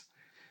 acquaintance.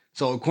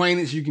 So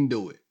acquaintance, you can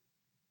do it.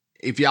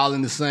 If y'all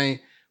in the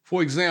same...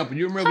 For example,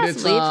 you remember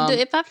Possibly. that time...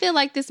 If I feel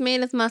like this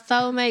man is my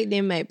soulmate,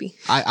 then maybe.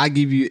 I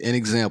give you an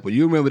example.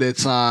 You remember that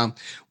time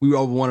we were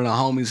over one of the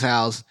homies'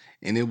 house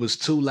and it was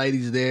two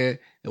ladies there.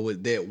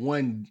 That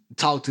one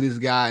talked to this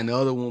guy and the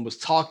other one was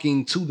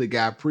talking to the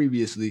guy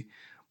previously,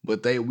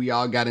 but we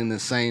all got in the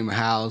same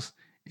house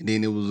and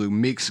then it was a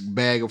mixed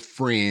bag of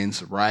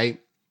friends, right?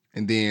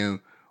 And then...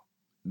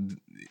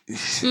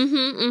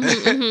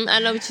 I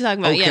know what you're talking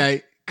about,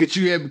 okay.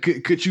 Yeah.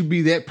 Could you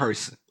be that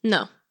person?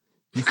 No.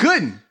 You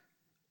couldn't?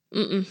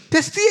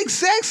 That's the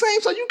exact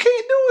same, so you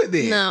can't do it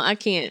then. No, I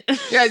can't.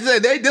 Yeah,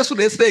 that's what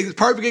this thing is.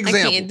 Perfect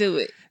example. I can't do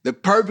it. The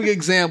perfect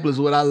example is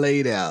what I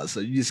laid out,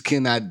 so you just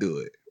cannot do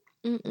it.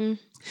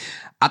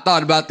 I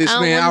thought about this,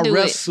 man.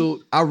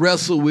 I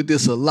wrestled with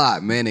this a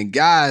lot, man. And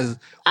guys,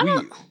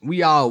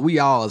 we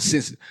all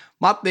sensitive.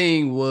 My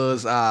thing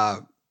was,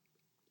 I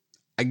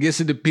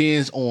guess it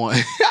depends on,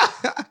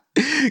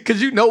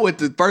 because you know what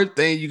the first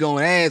thing you're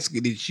gonna ask,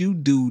 did you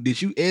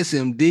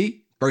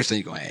SMD? First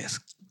thing you're gonna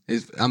ask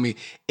is,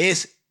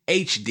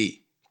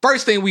 SHD.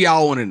 First thing we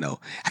all want to know.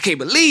 I can't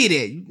believe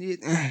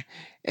that.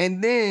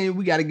 And then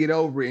we got to get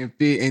over it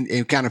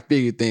and kind of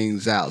figure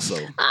things out. So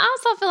I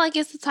also feel like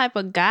it's the type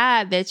of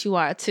guy that you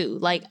are too.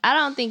 Like, I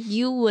don't think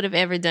you would have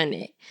ever done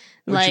that.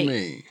 What you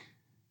mean?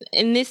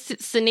 In this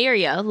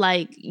scenario,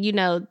 like, you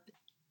know,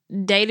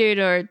 dated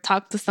or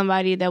talked to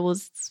somebody that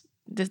was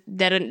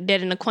that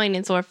an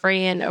acquaintance or a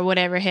friend or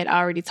whatever had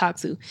already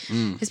talked to,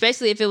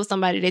 especially if it was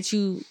somebody that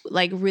you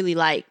like really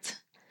liked.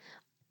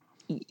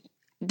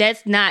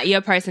 That's not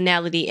your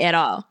personality at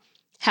all.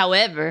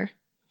 However,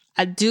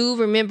 I do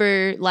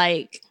remember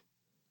like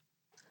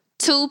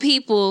two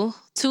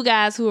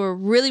guys who are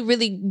really,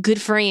 really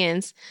good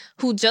friends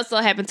who just so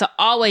happened to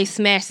always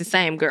smash the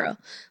same girl.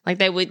 Like,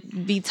 they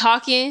would be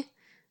talking,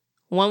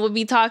 one would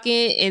be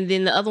talking, and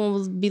then the other one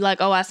would be like,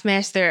 oh, I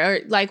smashed her, or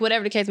like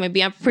whatever the case may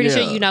be. I'm pretty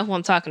sure you know who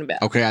I'm talking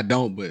about. Okay, I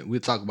don't, but we'll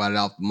talk about it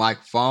off the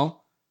microphone.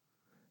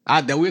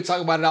 We'll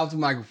talk about it off the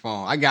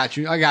microphone. I got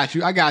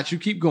you.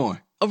 Keep going.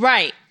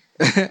 Right.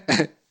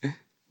 But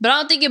I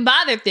don't think it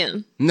bothered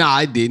them. No,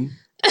 I didn't.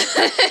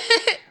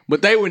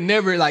 But they were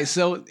never like,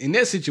 so in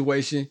that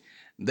situation,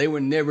 they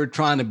were never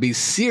trying to be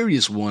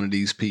serious, one of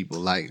these people.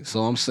 Like,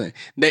 so I'm saying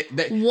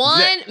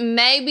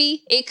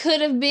maybe it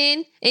could have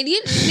been, and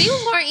these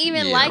weren't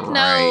even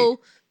no.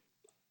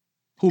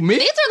 Who, me?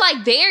 These are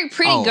like very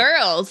pretty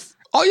girls.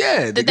 Oh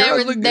yeah,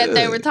 that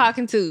they were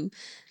talking to.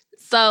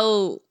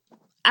 So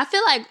I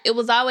feel like it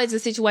was always a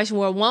situation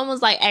where one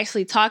was like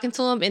actually talking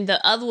to him, and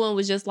the other one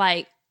was just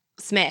like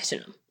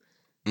smashing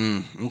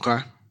him. Okay.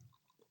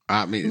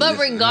 I mean, but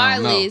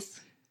regardless,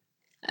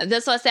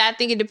 that's what I said. I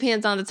think it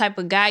depends on the type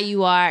of guy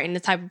you are and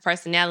the type of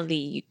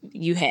personality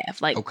you have.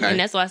 Like, and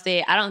that's why I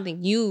said I don't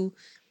think you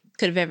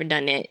could have ever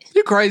done that.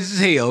 You're crazy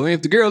as hell. Man,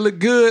 if the girl look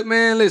good,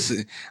 man,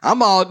 listen,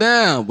 I'm all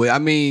down. But I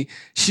mean,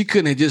 she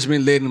couldn't have just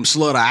been letting them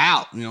slaughter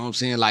out. You know what I'm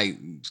saying? Like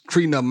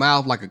treating her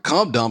mouth like a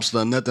cum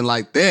dumpster, or nothing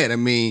like that. I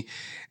mean,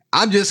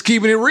 I'm just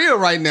keeping it real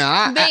right now.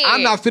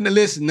 I'm not finna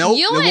listen. Nope.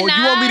 You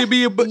want me to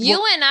be a...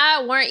 You and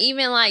I weren't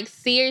even like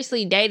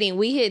seriously dating.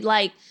 We had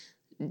like...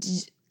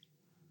 It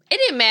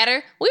didn't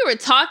matter. We were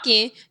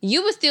talking.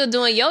 You were still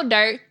doing your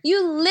dirt.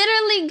 You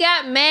literally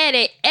got mad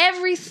at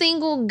every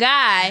single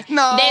guy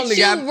that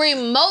you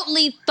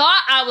remotely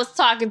thought I was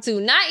talking to.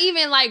 Not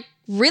even like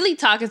really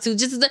talking to.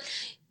 Just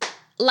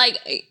like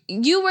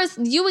you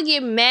would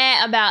get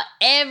mad about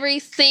every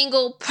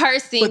single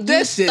person but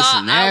that's you just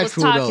thought natural, I was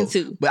talking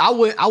though. to. But I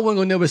wasn't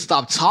gonna never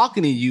stop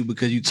talking to you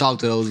because you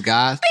talked to those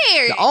guys.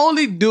 Fair. The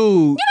only dude.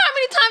 You know how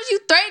many times you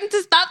threatened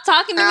to stop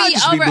talking to me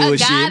over a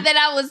guy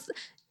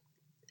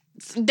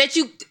that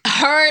you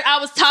heard I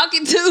was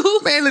talking to?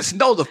 Man, listen,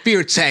 those are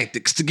fear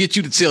tactics to get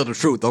you to tell the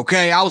truth,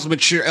 okay? I was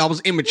mature. I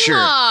was immature.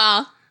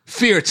 Nah.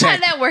 Fear tactics. How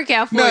did that work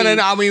out for you?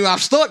 No. I mean, I'm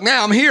stuck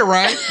now. I'm here,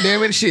 right?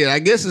 Damn it, shit. I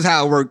guess is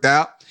how it worked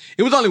out.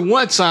 It was only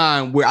one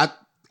time where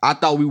I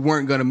thought we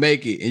weren't going to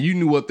make it, and you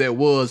knew what that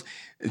was.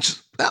 I'm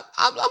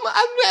going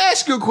to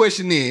ask you a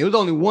question then. It was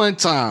only one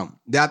time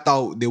that I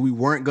thought that we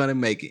weren't going to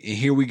make it, and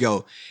here we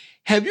go.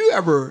 Have you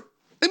ever...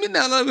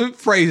 Let me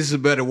phrase this a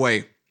better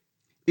way.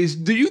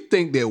 Do you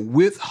think that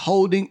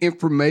withholding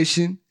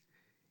information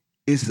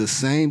is the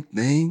same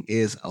thing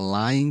as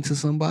lying to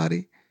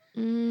somebody?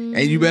 And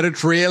you better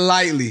tread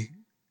lightly.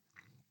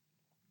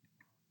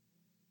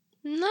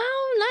 No,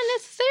 not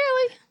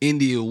necessarily.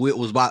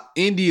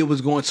 India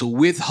was going to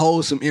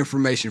withhold some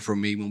information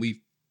from me when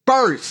we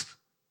first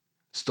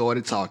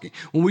started talking.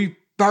 When we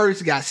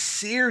first got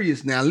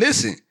serious. Now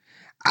listen,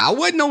 I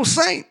wasn't no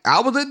saint.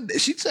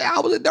 She'd say I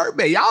was a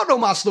dirtbag. Y'all know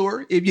my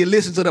story. If you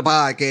listen to the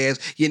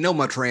podcast, you know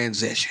my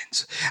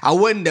transitions. I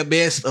wasn't the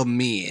best of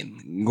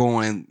men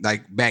going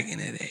like back in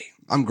the day.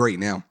 I'm great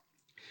now.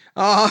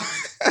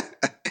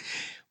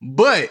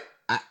 But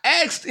I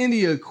asked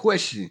India a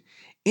question.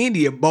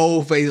 India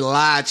boldface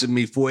lied to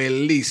me for at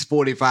least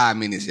 45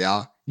 minutes,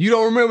 y'all. You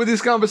don't remember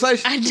this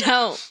conversation? I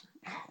don't.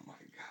 Oh my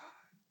God.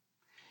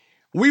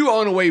 We were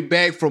on the way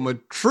back from a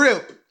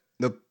trip.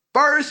 The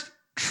first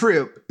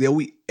trip that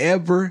we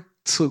ever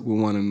took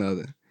with one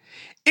another.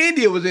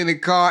 India was in the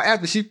car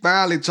after she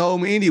finally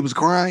told me. India was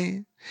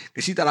crying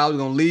because she thought I was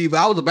going to leave.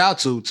 I was about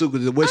to, too,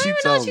 because of what she told me.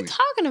 I don't know what you're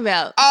talking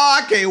about. Oh,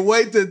 I can't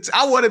wait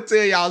I want to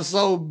tell y'all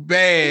so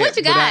bad. What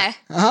you got?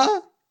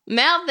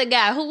 Mouth the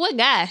guy. What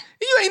guy?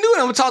 You ain't doing it.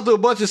 I'm gonna talk to a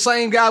bunch of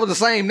same guys with the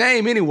same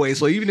name anyway.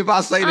 So even if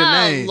I say the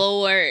name. Oh,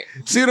 Lord.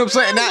 See what I'm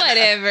saying?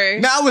 Whatever.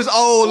 Now it's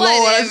Lord.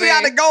 I see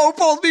how the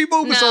goalposts be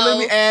moving. No. So let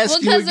me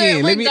ask you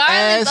again.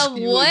 Regardless of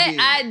what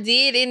I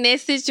did in that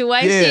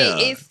situation,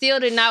 it still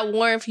did not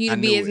warrant for you to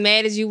be as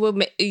mad as you were,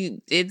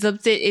 as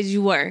upset as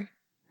you were.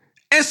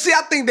 And see,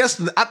 I think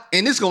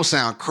and it's gonna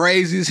sound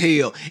crazy as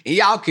hell. And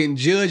y'all can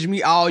judge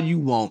me all you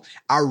want.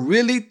 I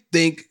really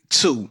think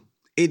too,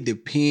 it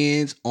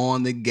depends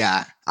on the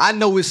guy. I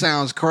know it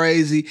sounds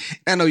crazy.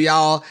 I know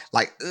y'all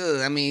like,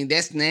 I mean,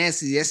 that's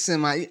nasty. That's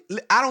I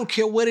don't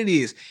care what it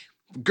is.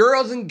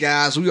 Girls and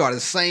guys, we are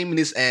the same in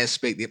this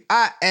aspect. If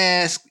I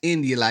ask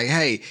India, like,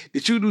 hey,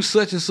 did you do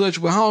such and such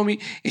with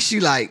homie? And she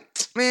like,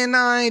 man, no,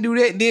 I ain't do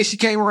that. And then she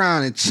came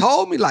around and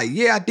told me, like,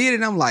 yeah, I did it.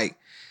 And I'm like,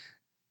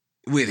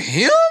 with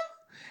him?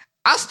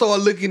 I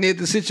started looking at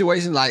the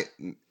situation like,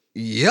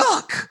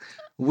 yuck.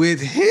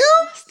 With him?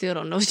 Still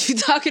don't know what you're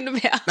talking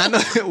about. I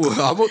know.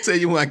 Well, I'm gonna tell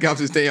you when I got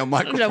this damn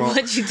microphone. I don't know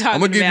what you're talking about. I'm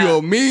gonna give you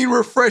a mean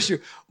refresher.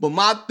 But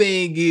my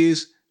thing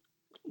is,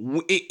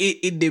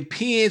 it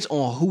depends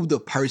on who the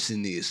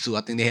person is. So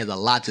I think that has a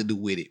lot to do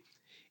with it.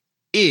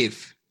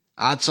 If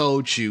I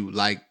told you,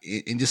 like,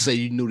 and just say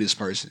you knew this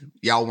person,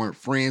 y'all weren't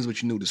friends,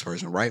 but you knew this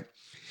person, right?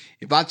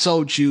 If I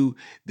told you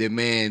that,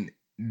 man,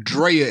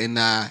 Drea and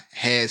I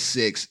had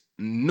sex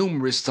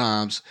numerous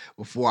times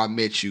before I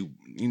met you.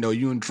 You know,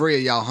 you and Drea,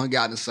 y'all hung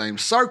out in the same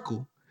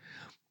circle,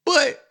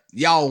 but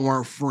y'all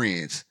weren't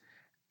friends.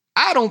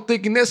 I don't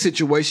think in that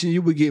situation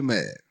you would get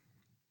mad.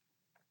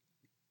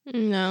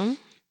 No.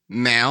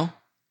 Now,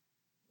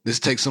 let's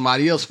take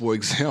somebody else for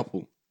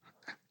example.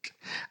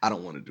 I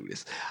don't want to do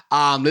this.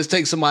 Let's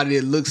take somebody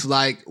that looks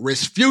like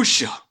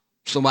Resfusia.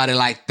 Somebody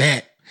like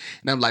that.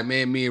 And I'm like,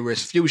 man, me and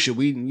Resfusia,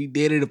 we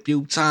did it a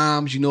few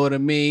times, you know what I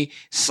mean?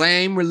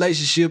 Same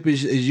relationship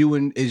as you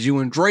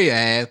and Drea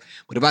have.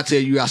 But if I tell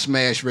you I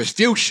smashed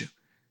Resfusia,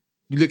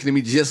 you looking at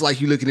me just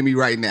like you looking at me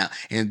right now.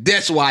 And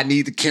that's why I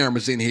need the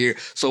cameras in here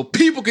so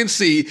people can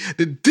see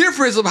the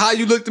difference of how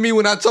you looked at me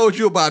when I told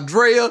you about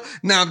Drea.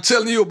 Now I'm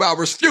telling you about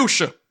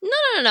Resfusia. No.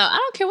 I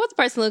don't care what the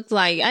person looks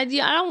like.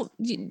 You're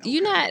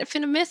not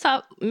finna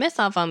mess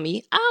off on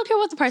me. I don't care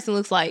what the person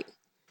looks like.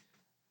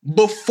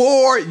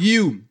 Before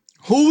you,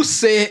 who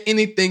said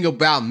anything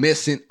about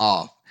messing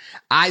off?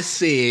 I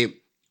said,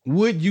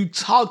 would you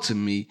talk to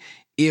me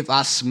if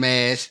I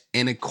smashed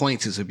an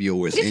acquaintance of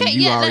yours? And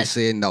you already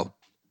said no.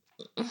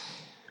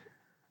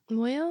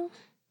 Well,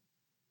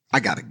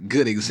 I got a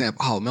good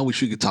example. Oh, man, I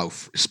wish we could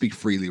speak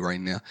freely right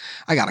now.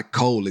 I got a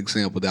cold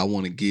example that I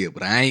want to give,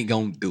 but I ain't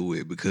going to do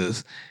it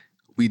because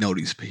we know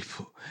these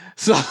people.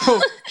 So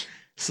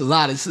it's a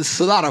lot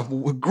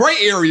of gray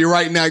area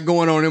right now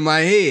going on in my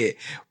head.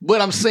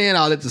 But I'm saying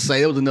all that to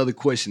say, it was another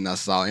question I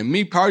saw. And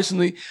me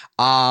personally,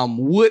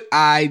 would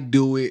I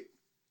do it?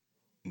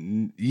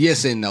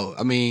 Yes and no.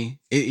 I mean,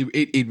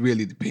 it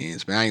really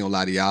depends, man. I ain't gonna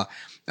lie to y'all.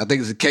 I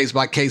think it's a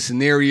case-by-case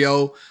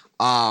scenario.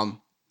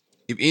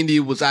 If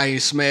India was out here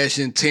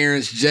smashing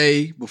Terrence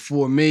J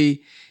before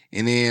me,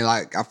 and then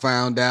like I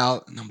found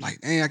out, and I'm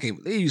like, dang, I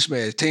can't believe you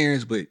smashed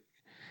Terrence, but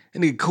that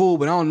nigga cool,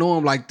 but I don't know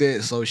him like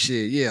that. So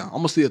shit, yeah, I'm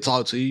gonna still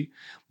talk to you.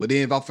 But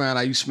then if I found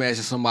out you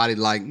smashing somebody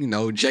like, you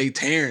know, Jay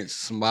Terrence,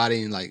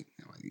 somebody and like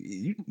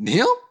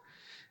him,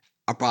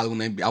 I probably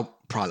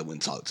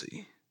wouldn't talk to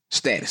you.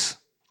 Status.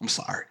 I'm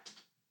sorry.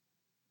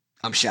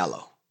 I'm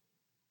shallow.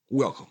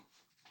 Welcome.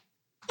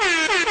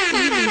 Perfectly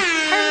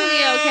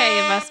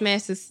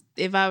okay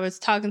if I was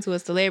talking to a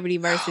celebrity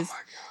versus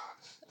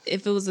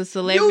if it was a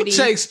celebrity. You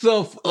take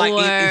stuff like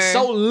it's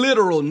so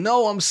literal.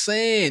 No, I'm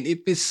saying if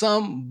it's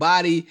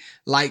somebody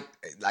like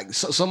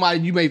somebody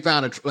you may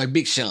find like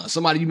Big Sean,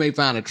 somebody you may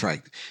find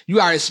attractive.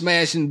 You already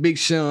smashing Big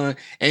Sean,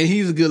 and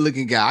he's a good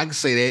looking guy. I can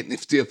say that and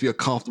still feel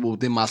comfortable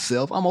within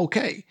myself. I'm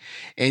okay.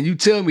 And you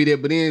tell me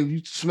that, but then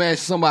you smash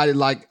somebody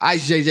like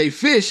Ice JJ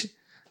Fish.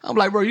 I'm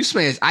like, bro, you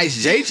smashed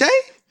Ice JJ?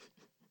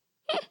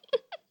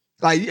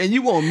 Like, and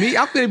you want me?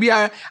 I'm finna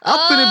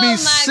be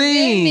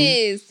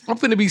seen. Goodness. I'm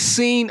finna be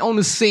seen on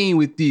the scene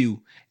with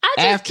you. I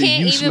just after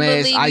can't you even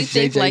believe you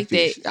think like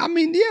Fish. that. I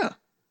mean, yeah.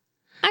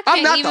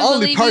 I'm not the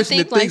only person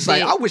that thinks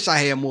like I wish I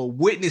had more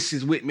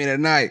witnesses with me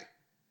tonight.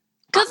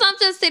 Cause I'm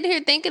just sitting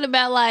here thinking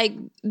about like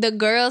the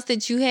girls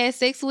that you had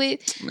sex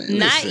with, man,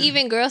 not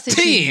even girls that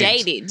you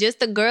dated,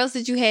 just the girls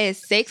that you had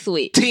sex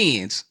with.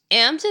 Tens.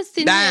 And I'm just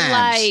sitting here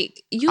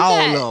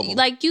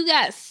like you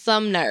got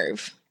some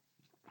nerve.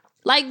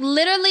 Like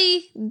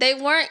literally, they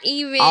weren't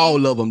even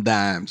all of them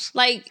dimes.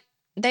 Like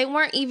they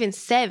weren't even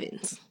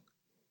sevens.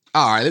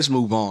 All right, let's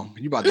move on.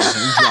 You about to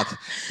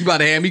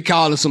have me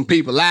calling some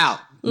people out.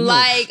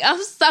 Like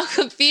I'm so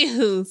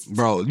confused,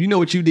 bro. You know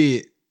what you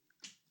did?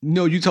 You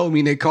know you told me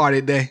in that car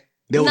that day.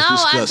 That was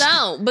disgusting. I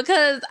don't,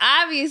 because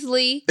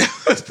obviously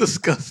that's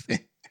disgusting.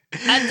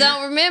 I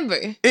don't remember.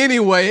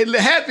 Anyway,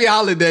 happy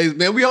holidays,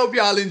 man. We hope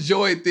y'all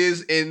enjoyed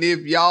this. And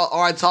if y'all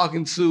are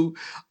talking to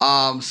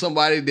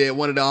somebody that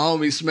one of the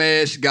homies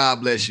smashed,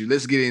 God bless you.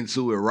 Let's get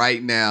into it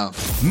right now.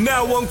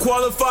 Now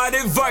unqualified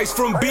advice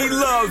from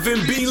B-Love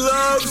and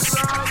B-Love's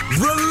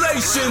Relationship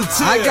relation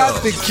tips. I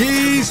got the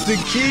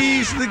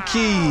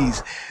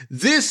keys.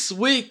 This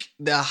week,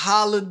 the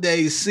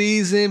holiday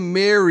season.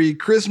 Merry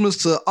Christmas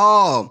to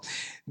all.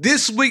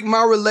 This week,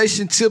 my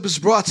relation tip is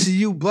brought to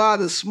you by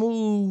the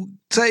smooth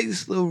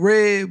taste of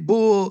Red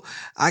Bull.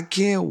 I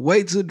can't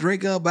wait to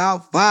drink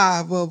about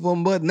 5 of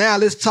them, but now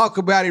let's talk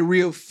about it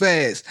real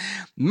fast.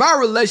 My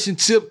relation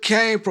tip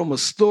came from a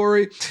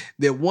story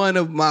that one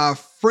of my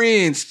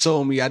friends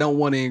told me. I don't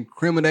want to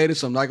incriminate it,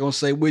 so I'm not going to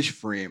say which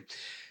friend.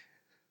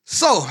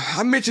 So,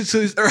 I mentioned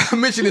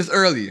this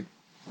earlier.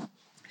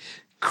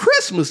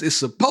 Christmas is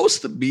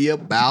supposed to be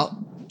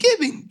about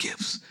giving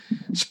gifts,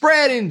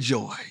 spreading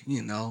joy,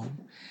 you know.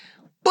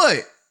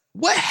 But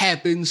what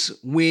happens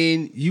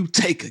when you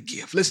take a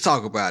gift? Let's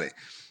talk about it.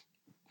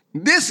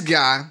 This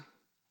guy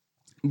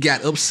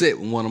got upset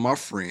with one of my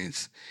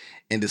friends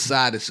and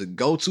decided to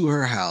go to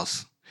her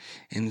house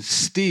and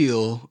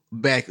steal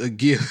back a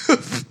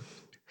gift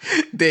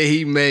that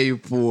he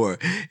made for her.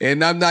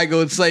 And I'm not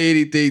going to say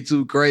anything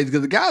too crazy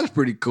because the guy's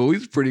pretty cool.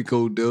 He's a pretty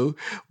cool dude.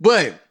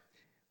 But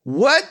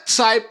what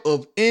type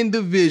of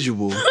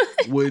individual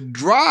would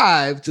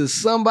drive to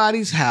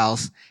somebody's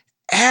house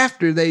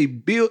after they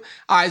built?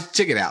 All right,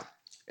 check it out.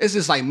 It's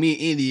just like me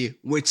and India,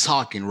 we're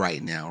talking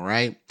right now,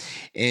 right?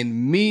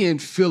 And me and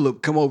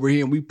Philip come over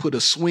here and we put a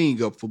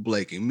swing up for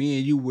Blake. And me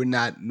and you, we're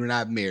not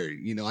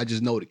married. You know, I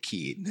just know the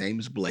kid. His name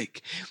is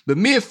Blake. But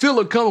me and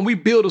Philip come and we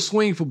build a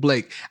swing for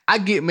Blake. I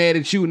get mad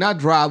at you and I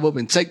drive up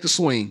and take the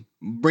swing.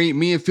 Bring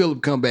me and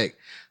Philip come back.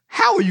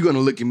 How are you going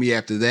to look at me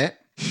after that?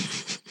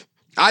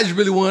 I just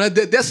really want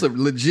to, that's a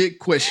legit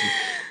question.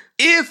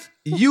 If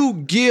you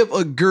give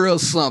a girl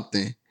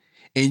something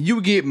and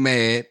you get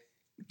mad,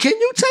 can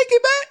you take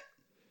it back?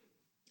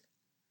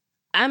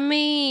 I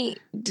mean,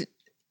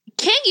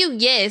 can you?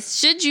 Yes.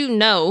 Should you?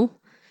 No.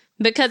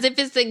 Because if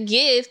it's a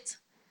gift,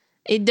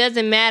 it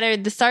doesn't matter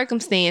the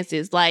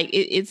circumstances. Like,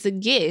 it's a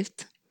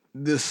gift.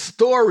 The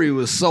story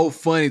was so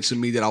funny to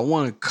me that I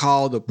want to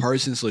call the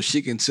person so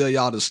she can tell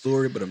y'all the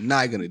story, but I'm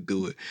not going to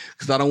do it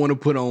because I don't want to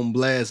put her on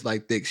blast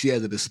like that. She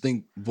has a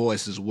distinct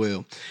voice as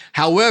well.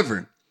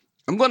 However,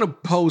 I'm going to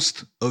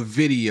post a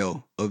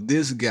video of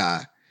this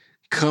guy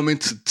coming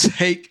to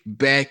take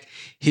back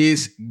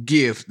his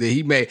gift that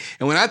he made.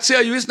 And when I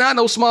tell you it's not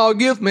no small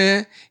gift,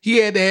 man, he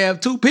had to have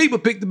 2 people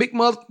pick the big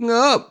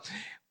motherfucker up.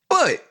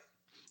 But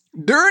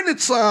during the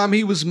time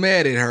he was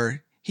mad at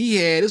her,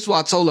 this is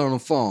what I told her on the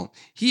phone.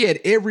 He had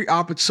every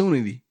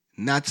opportunity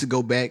not to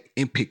go back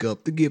and pick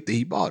up the gift that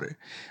he bought her.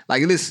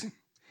 Like, listen,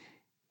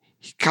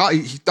 he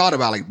thought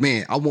about like,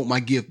 man, I want my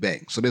gift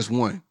back. So that's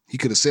 1. He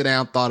could have sat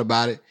down, thought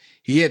about it.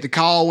 He had to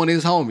call one of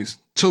his homies.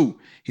 2,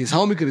 his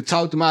homie could have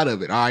talked him out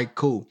of it. All right,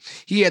 cool.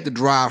 He had to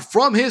drive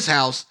from his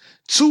house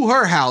to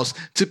her house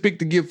to pick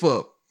the gift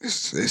up.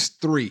 It's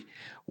 3.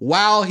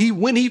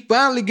 When he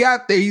finally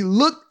got there, he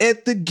looked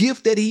at the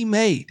gift that he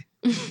made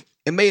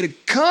and made a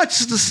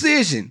conscious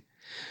decision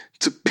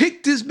to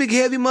pick this big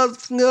heavy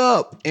motherfucker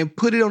up and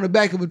put it on the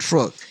back of a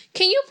truck.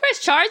 Can you press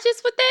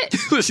charges with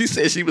that? She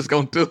said she was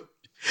going to do.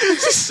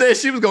 She said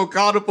she was going to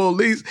call the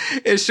police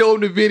and show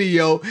him the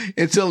video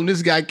and tell him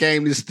this guy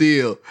came to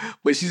steal.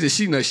 But she said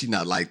she knows she's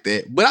not like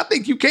that. But I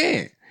think you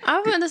can.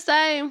 I'm going to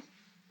say,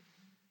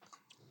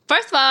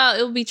 first of all,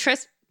 it would be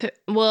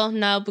well,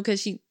 no, because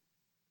she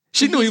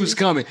knew he was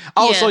coming.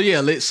 Also,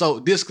 so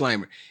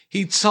disclaimer.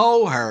 He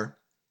told her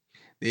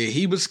that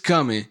he was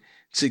coming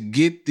to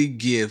get the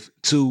gift,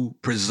 to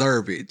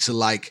preserve it, to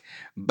like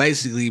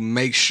basically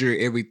make sure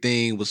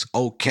everything was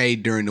okay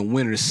during the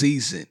winter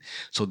season.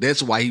 So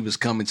that's why he was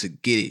coming to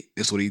get it.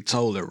 That's what he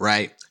told her,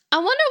 right? I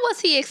wonder,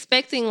 was he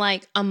expecting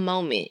like a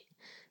moment?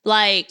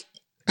 Like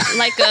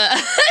a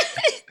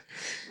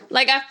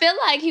like, I feel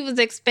like he was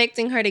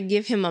expecting her to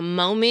give him a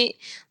moment,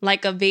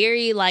 like a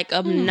very like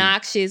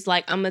obnoxious,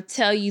 like, I'm going to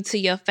tell you to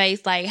your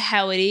face like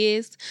how it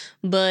is.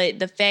 But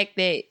the fact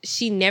that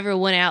she never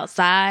went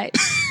outside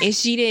and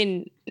she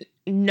didn't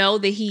know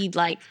that he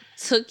like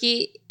took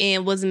it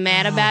and was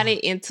mad about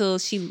it until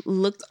she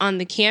looked on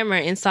the camera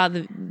and saw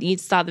the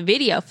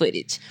video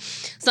footage.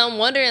 So I'm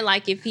wondering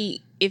like if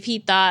he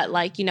thought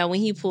like, you know, when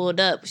he pulled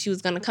up, she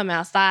was going to come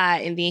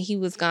outside and then he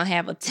was going to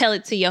have a tell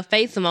it to your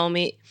face a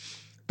moment.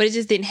 But it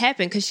just didn't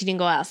happen because she didn't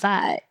go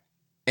outside.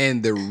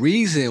 And the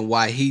reason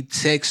why he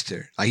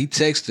texted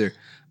her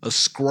a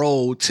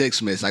scroll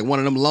text message, like one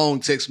of them long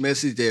text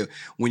messages that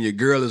when your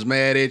girl is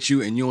mad at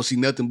you and you don't see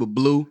nothing but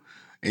blue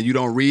and you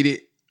don't read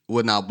it,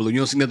 well, not blue, you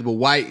don't see nothing but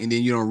white and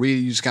then you don't read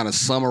it, you just kind of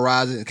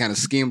summarize it and kind of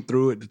skim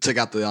through it to take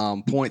out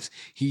the points.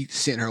 He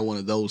sent her one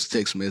of those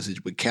text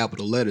messages with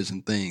capital letters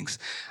and things.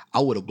 I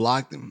would have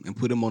blocked him and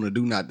put him on a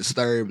do not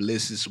disturb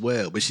list as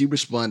well. But she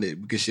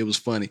responded because she was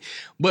funny.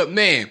 But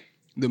man,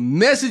 the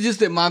messages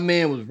that my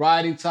man was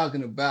writing,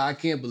 talking about, I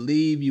can't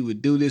believe you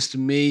would do this to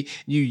me.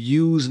 You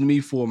used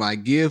me for my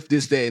gift,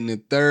 this, that, and the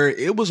third.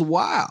 It was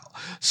wild.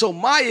 So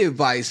my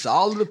advice to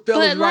all of the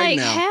fellas right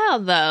now. But like, how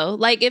though?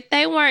 Like, if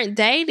they weren't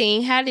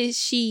dating, how did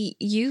she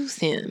use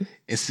him?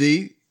 And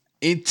see,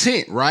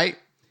 intent, right?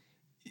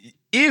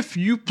 if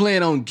you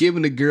plan on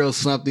giving the girl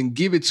something,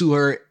 give it to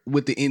her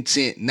with the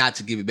intent not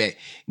to give it back.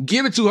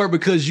 Give it to her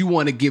because you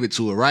want to give it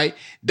to her, right?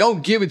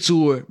 Don't give it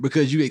to her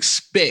because you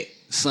expect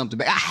something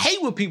back. I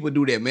hate when people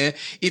do that, man.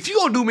 If you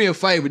gonna do me a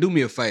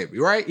favor,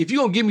 right? If you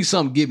gonna give me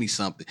something, give me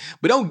something.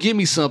 But don't give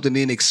me something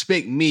and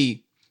expect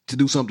me to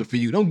do something for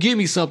you. Don't give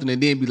me something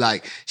and then be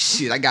like,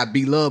 shit, I got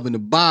B-Love in the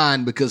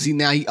bond because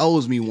he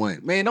owes me one.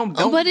 Man, don't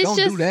do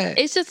that.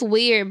 It's just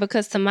weird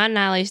because to my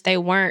knowledge, they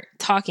weren't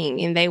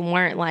talking and they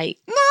weren't like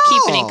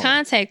keeping in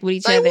contact with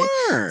each other.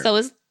 Weren't. So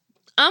it's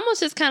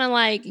almost just kind of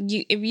like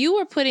if you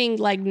were putting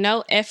like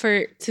no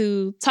effort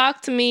to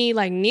talk to me,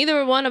 like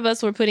neither one of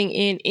us were putting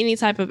in any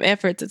type of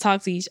effort to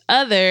talk to each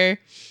other,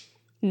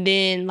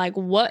 then like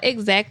what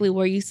exactly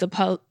were you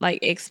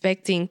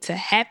expecting to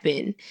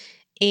happen?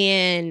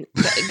 And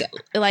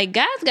like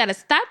guys gotta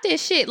stop that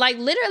shit. Like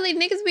literally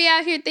niggas be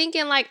out here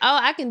thinking like, oh,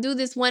 I can do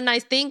this one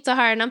nice thing to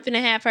her and I'm finna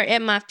have her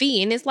at my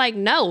feet. And it's like,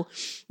 no,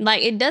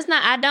 like it does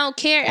not. I don't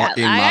care.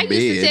 I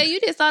used to tell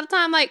you this all the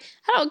time. Like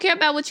I don't care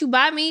about what you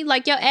buy me.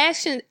 Like your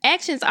actions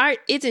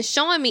isn't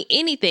showing me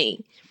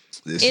anything.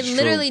 It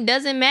literally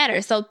doesn't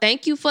matter. So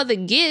thank you for the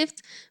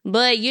gift,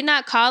 but you're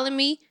not calling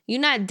me. You're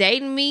not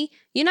dating me.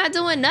 You're not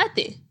doing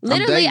nothing.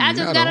 Literally, I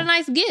just got a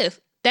nice gift.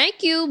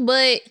 Thank you,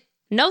 but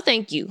no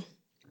thank you.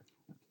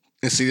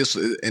 And see this,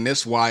 and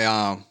that's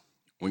why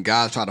when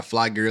guys try to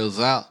fly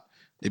girls out,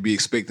 they be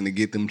expecting to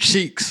get them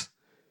cheeks.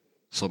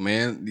 So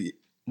man,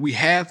 we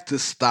have to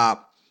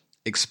stop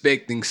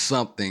expecting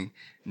something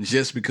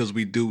just because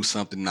we do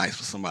something nice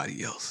for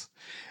somebody else.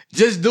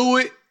 Just do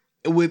it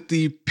with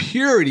the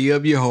purity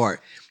of your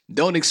heart.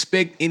 Don't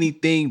expect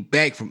anything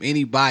back from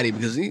anybody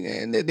because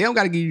they don't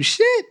got to give you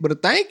shit, but a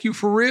thank you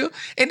for real.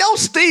 And don't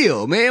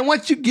steal, man.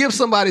 Once you give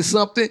somebody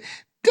something,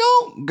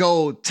 don't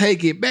go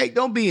take it back.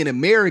 Don't be an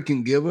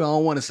American giver. I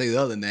don't want to say the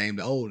other name,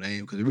 the old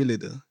name, because it really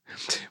does.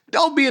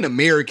 Don't be an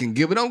American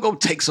giver. Don't go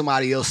take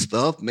somebody else's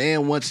stuff,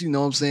 man. Once you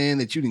know what I'm saying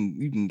that you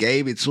can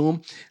gave it to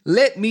them.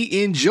 Let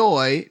me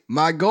enjoy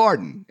my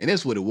garden. And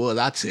that's what it was.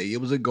 I tell you,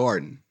 it was a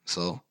garden.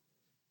 So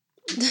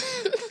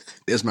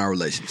that's my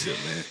relationship,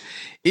 man.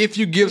 If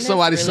you give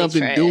somebody really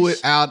something, trash. Do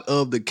it out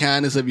of the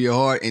kindness of your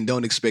heart and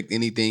don't expect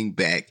anything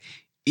back.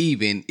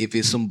 Even if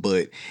it's some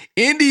butt.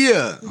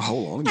 India.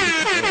 Hold on.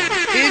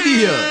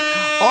 India.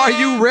 Are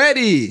you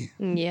ready?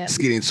 Yeah. Let's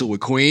get into it,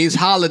 Queens.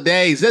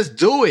 Holidays. Let's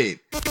do it.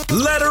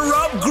 Let her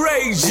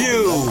upgrade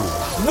you.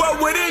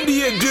 What would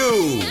India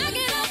do?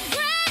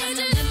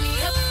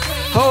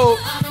 Ho.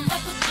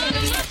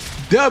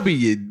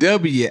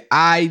 WWID.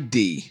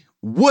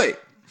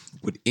 What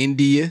would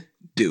India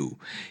do?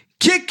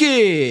 Kick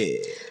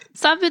it.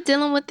 So I've been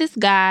dealing with this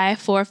guy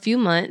for a few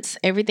months.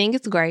 Everything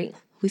is great.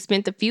 We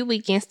spent a few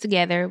weekends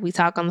together. We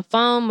talk on the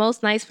phone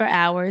most nights for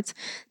hours,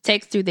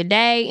 text through the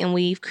day, and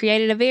we've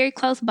created a very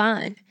close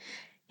bond.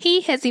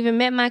 He has even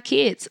met my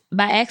kids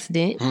by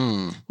accident.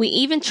 We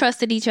even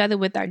trusted each other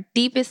with our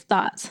deepest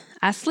thoughts.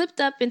 I slipped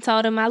up and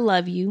told him I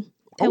love you.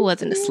 It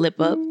wasn't a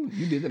slip up.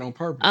 You did it on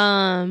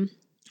purpose.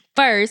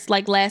 First,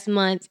 like last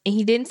month, and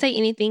he didn't say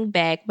anything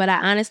back, but I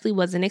honestly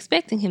wasn't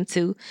expecting him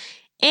to.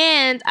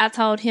 And I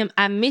told him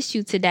I miss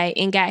you today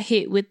and got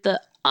hit with the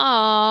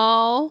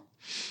aww.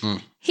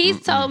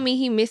 He's told me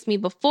he missed me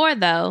before,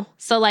 though.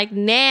 So, like,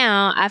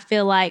 now I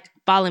feel like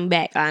falling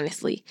back,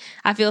 honestly.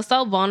 I feel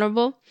so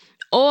vulnerable.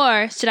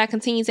 Or should I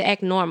continue to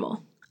act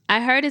normal? I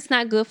heard it's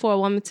not good for a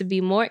woman to be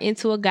more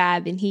into a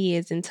guy than he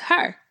is into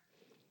her.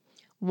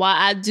 While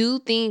I do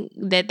think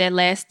that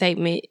last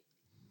statement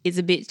is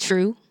a bit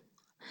true,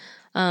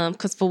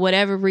 because for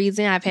whatever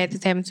reason, I've had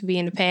this happen to me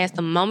in the past.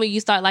 The moment you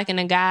start liking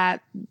a guy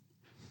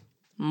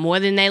more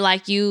than they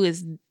like you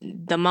is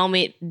the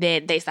moment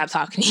that they stop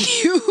talking to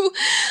you.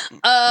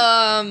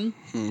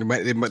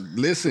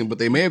 Listen, but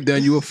they may have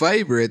done you a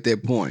favor at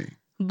that point.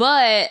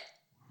 But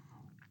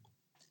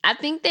I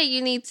think that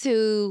you need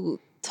to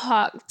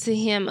talk to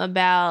him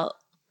about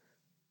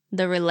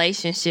the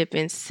relationship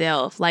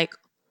itself. Like,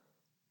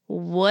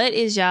 what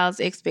is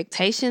y'all's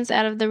expectations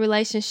out of the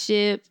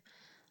relationship?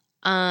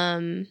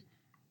 Where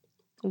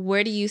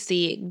do you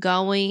see it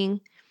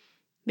going?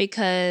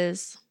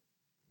 Because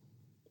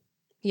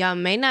y'all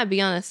may not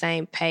be on the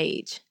same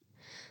page.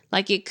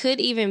 Like, it could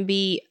even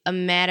be a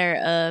matter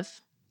of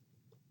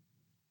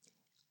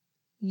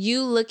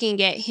you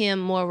looking at him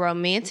more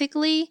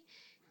romantically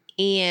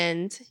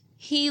and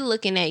he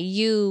looking at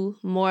you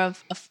more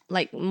of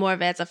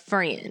as a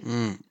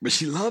friend. But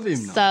she love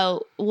him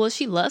though. So,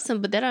 she loves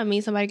him, but that don't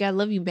mean somebody gotta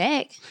love you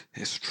back.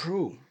 It's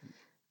true.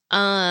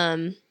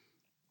 And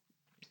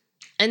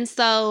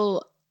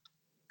so,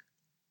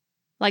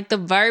 like, the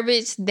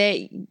verbiage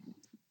that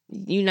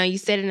you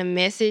said in a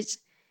message,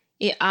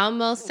 it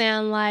almost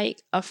sounds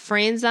like a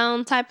friend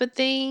zone type of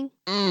thing.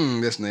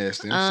 That's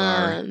nasty. I'm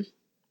sorry.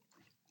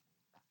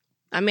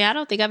 I mean, I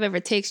don't think I've ever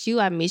texted you,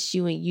 I miss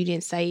you, and you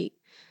didn't say,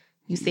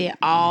 you said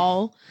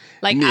all.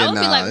 Like, I would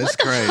be like, what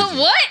the fuck?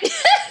 What?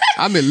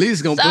 I'm at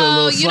least going to put a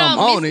little something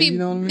on it. You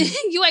know what I mean?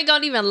 You ain't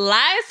going to even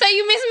lie and say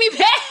you miss me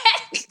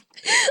back.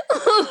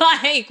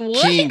 Like,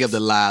 what? King of the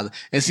lies.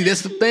 And see,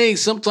 that's the thing.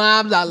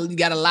 Sometimes you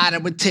gotta lie to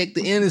protect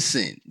the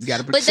innocent. You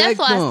gotta protect them. But that's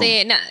why I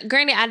said, now,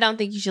 granted, I don't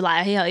think you should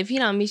lie. Hell, if he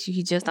don't miss you,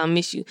 he just don't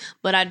miss you.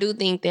 But I do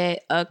think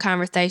that a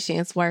conversation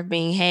is worth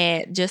being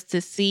had just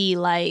to see,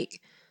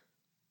 like,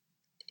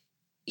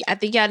 I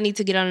think y'all need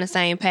to get on the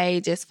same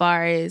page as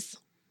far as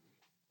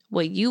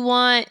what you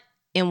want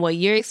and what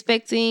you're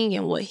expecting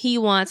and what he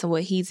wants and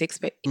what he's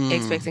expecting.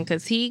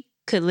 Because he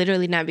could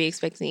literally not be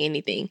expecting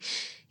anything.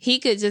 He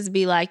could just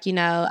be like, you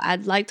know,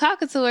 I'd like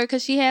talking to her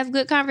because she has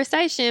good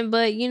conversation,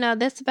 but, you know,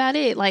 that's about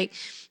it. Like,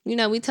 you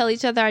know, we tell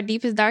each other our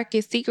deepest,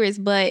 darkest secrets,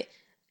 but,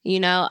 you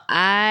know,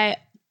 I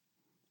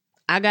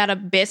got a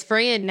best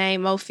friend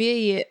named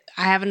Ophelia.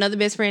 I have another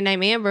best friend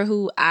named Amber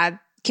who I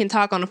can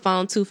talk on the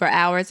phone to for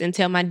hours and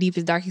tell my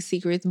deepest, darkest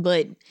secrets,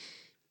 but,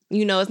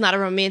 you know, it's not a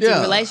romantic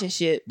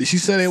relationship. Did she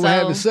say they were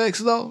having sex,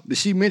 though? Did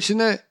she mention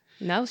that?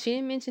 No, she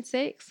didn't mention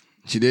sex.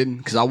 She didn't?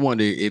 Because I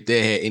wonder if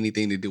that had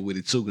anything to do with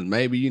it, too. Because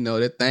maybe, you know,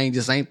 that thing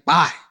just ain't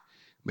by.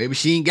 Maybe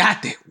she ain't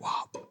got that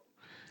wobble.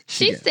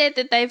 She said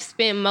that they've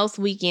spent most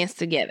weekends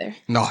together.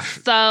 No.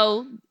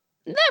 So,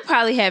 they're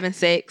probably having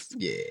sex.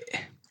 Yeah.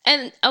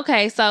 And,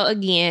 okay, so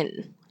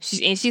again,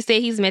 she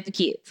said he's met the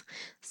kids.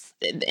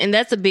 And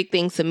that's a big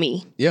thing to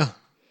me. Yeah.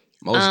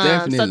 Most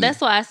definitely. So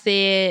that's why I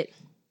said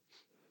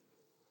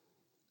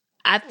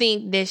I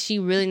think that she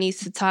really needs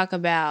to talk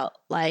about,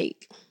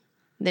 like,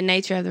 the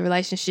nature of the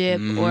relationship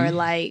or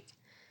like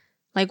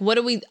what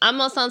are we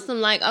almost on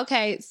some like,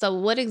 okay, so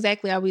what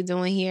exactly are we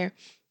doing here?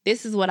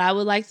 This is what I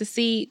would like to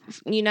see,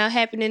 you know,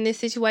 happen in this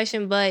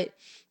situation. But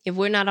if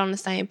we're not on the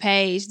same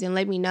page, then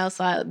let me know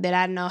so that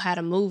I know how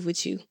to move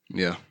with you.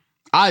 Yeah.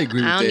 I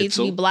agree with that, I don't need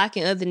to be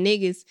blocking other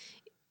niggas,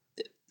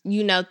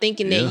 you know,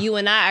 thinking that you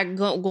and I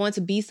are going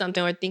to be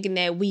something or thinking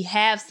that we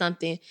have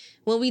something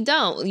when we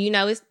don't. You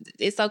know,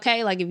 it's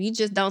okay. Like, if you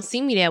just don't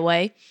see me that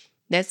way,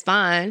 that's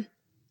fine.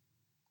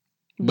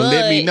 But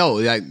let me know.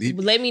 Like,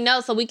 let me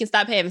know so we can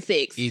stop having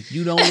sex. If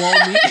you don't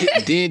want me,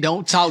 then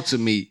don't talk to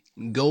me.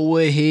 Go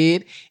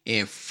ahead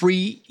and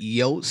free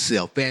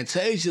yourself.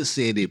 Fantasia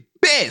said it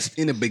best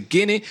in the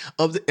beginning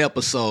of the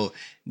episode.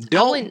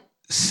 Don't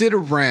sit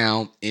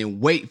around and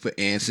wait for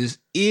answers.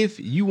 If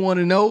you want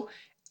to know,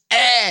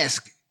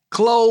 ask.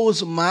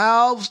 Closed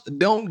mouths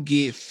don't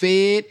get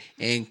fed,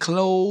 and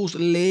closed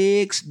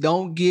legs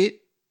don't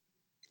get.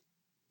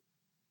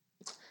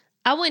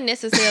 I wouldn't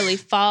necessarily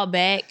fall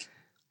back.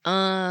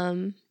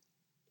 I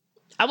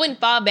wouldn't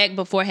fall back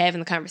before having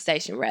the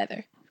conversation,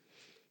 rather.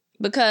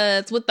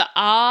 Because with the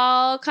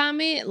all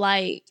comment,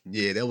 like...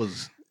 Yeah, it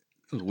was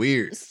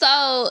weird.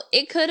 So,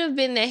 it could have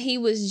been that he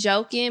was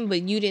joking,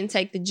 but you didn't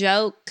take the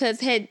joke. Because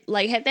had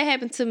that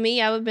happened to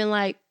me, I would have been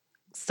like,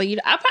 so you...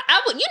 I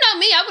would, you know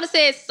me, I would have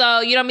said, so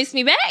you don't miss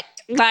me back?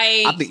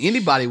 Like... I think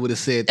anybody would have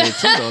said that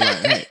too, though. Like,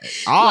 hey,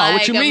 like,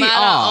 what you mean? Am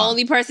I the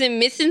only person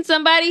missing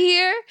somebody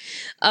here?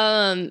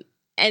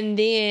 And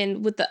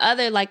then with the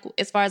other, like,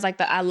 as far as like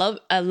the I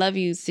love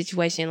you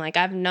situation, like,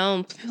 I've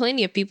known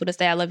plenty of people to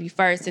say I love you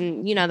first,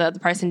 and, you know, the other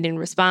person didn't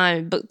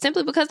respond, but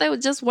simply because they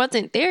just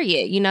wasn't there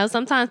yet. You know,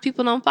 sometimes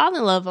people don't fall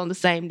in love on the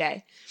same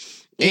day.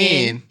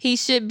 And he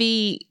should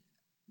be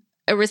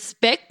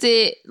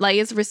respected, like,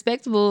 it's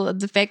respectable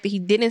of the fact that he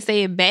didn't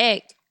say it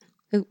back.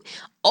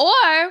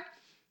 Or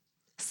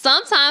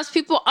sometimes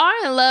people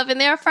are in love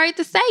and they're afraid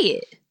to say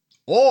it.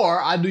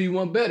 Or I do you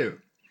one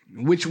better.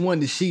 Which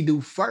one did she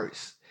do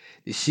first?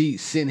 Did she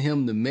send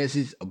him the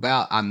message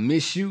about I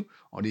miss you,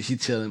 or did she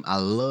tell him I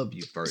love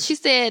you first? She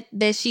said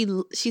that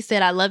she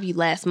said I love you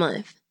last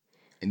month.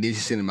 And then she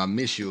sent him I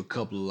miss you a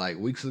couple of like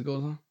weeks ago,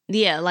 huh?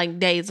 Yeah, like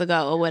days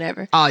ago or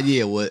whatever. Oh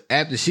yeah, well,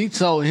 after she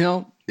told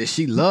him that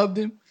she loved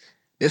him,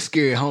 that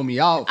scared homie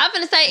off. I'm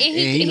gonna say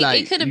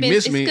it could have been,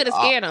 it could have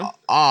scared him.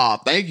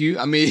 Thank you.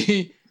 I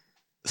mean,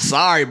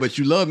 sorry, but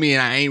you love me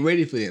and I ain't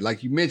ready for it.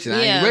 Like you mentioned,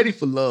 I ain't ready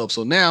for love.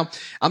 So now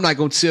I'm not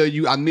gonna tell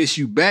you I miss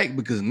you back,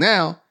 because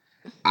now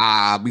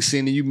I'll be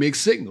sending you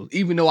mixed signals.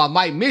 Even though I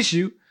might miss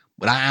you,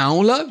 but I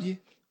don't love you.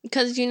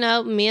 Because, you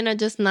know, men are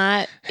just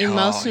not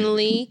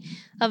emotionally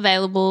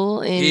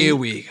available. And here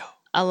we go.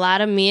 A lot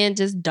of men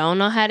just don't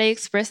know how to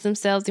express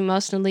themselves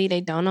emotionally.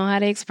 They don't know how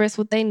to express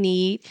what they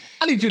need.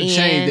 I need you to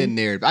change that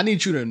narrative. I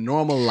need you to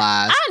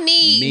normalize. I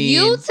need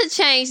you to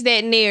change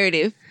that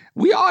narrative.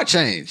 We are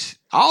changed.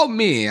 All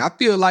men. I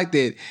feel like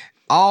that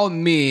all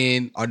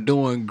men are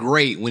doing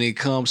great when it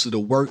comes to the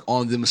work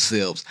on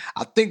themselves.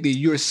 I think that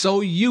you're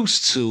so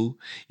used to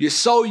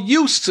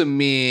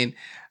men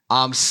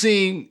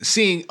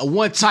seeing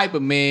one type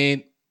of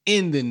man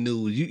in the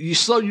news. You're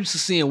so used to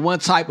seeing one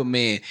type of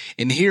man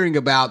and hearing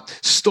about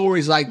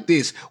stories like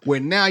this, where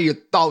now your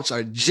thoughts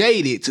are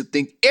jaded to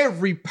think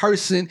every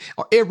person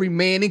or every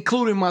man,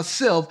 including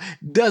myself,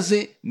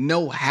 doesn't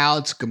know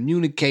how to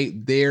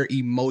communicate their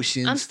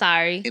emotions. I'm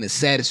sorry. In a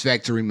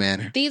satisfactory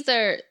manner. These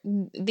are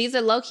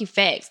low-key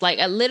facts. Like,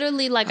 I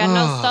literally, like, I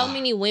know so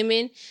many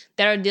women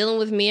that are dealing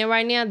with men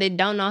right now that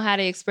don't know how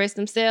to express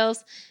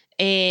themselves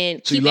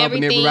and keep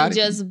everything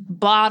just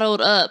bottled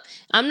up.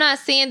 I'm not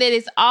saying that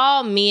it's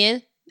all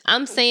men.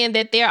 I'm saying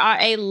that there are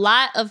a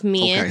lot of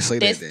men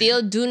that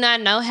still do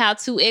not know how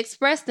to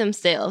express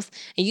themselves.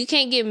 And you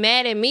can't get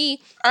mad at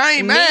me. I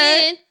ain't mad.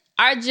 Men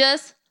are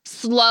just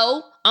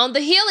slow on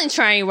the healing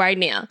train right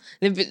now.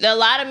 A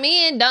lot of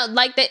men don't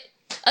like that.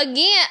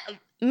 Again,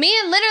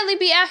 men literally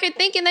be out here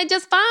thinking they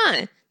just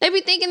fine. They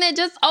be thinking they're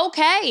just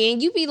okay.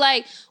 And you be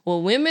like,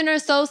 well, women are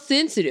so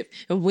sensitive.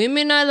 And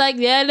women are like,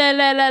 la, la,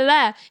 la, la,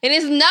 la. And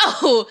it's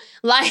no.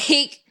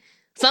 Like,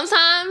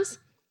 sometimes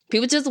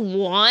people just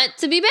want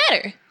to be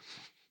better.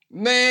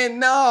 Man,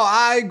 no,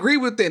 I agree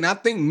with that. And I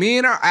think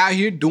men are out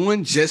here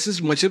doing just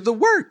as much of the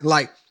work.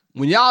 Like,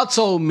 when y'all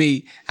told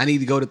me I need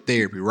to go to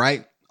therapy,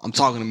 right? I'm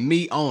talking to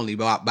me only,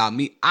 about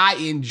me. I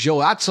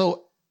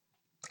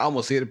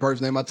almost said the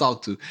person name I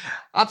talked to.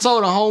 I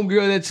told a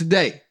homegirl that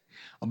today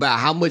about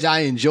how much I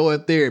enjoy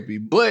therapy.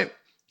 But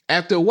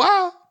after a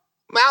while,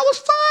 man, I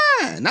was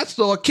fine. I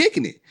started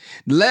kicking it.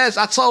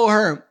 I told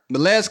her, the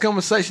last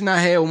conversation I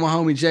had with my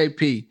homie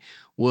JP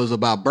was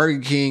about Burger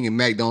King and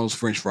McDonald's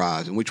French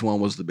fries and which one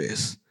was the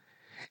best.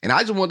 And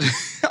I just wanted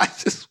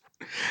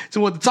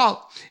to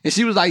talk. And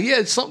she was like,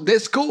 yeah,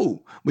 that's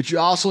cool. But you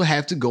also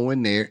have to go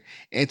in there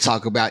and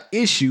talk about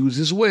issues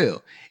as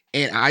well.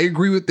 And I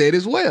agree with that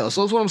as well.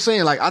 So that's what I'm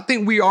saying. Like, I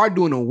think we are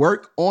doing the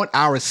work on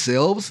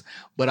ourselves,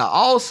 but I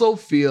also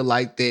feel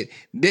like that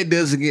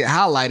doesn't get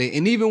highlighted.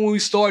 And even when we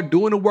start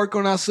doing the work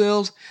on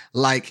ourselves,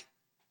 like,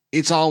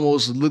 it's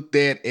almost looked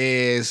at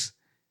as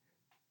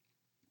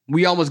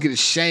we almost get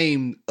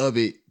ashamed of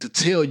it to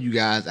tell you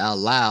guys out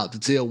loud, to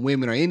tell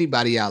women or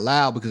anybody out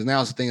loud, because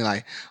now it's a thing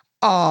like,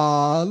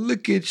 oh,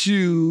 look at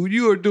you.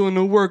 You are doing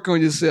the work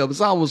on yourself.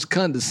 It's almost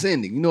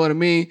condescending. You know what I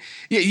mean?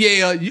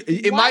 Yeah.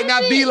 It might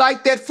not be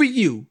like that for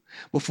you.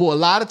 But for a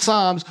lot of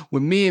times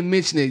when men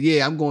mention it,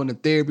 yeah, I'm going to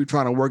therapy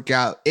trying to work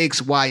out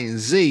X, Y, and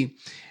Z,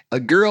 a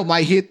girl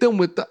might hit them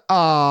with the,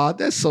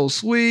 that's so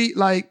sweet.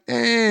 Like,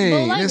 dang.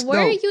 But like, that's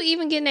where dope. are you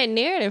even getting that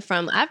narrative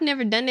from? I've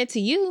never done that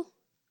to you.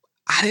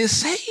 I didn't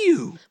say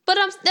you. But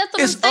that's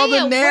what It's I'm saying.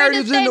 other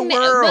narratives in the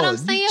world. But I'm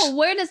saying,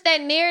 where does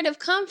that narrative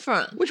come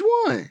from? Which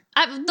one?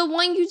 The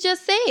one you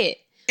just said.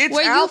 It's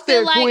where you out feel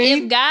there, like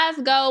Queen. if guys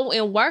go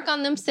and work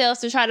on themselves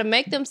to try to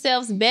make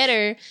themselves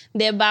better,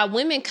 that by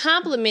women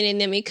complimenting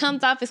them, it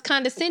comes off as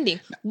condescending.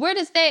 Where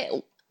does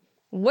that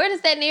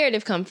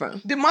narrative come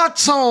from? Did my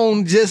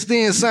tone just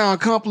then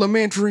sound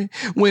complimentary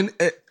when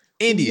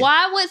India?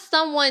 Why would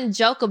someone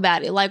joke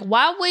about it? Like,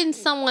 why wouldn't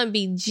someone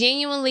be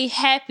genuinely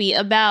happy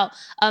about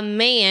a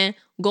man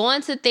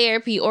going to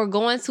therapy or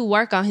going to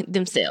work on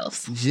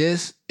themselves?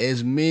 Just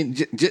as men,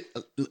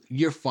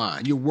 you're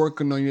fine. You're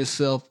working on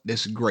yourself.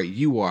 That's great.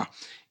 You are.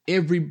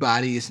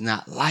 Everybody is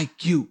not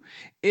like you.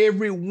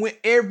 Every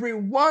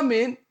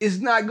woman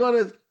is not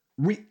going to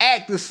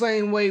react the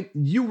same way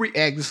you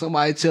react to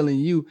somebody telling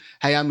you,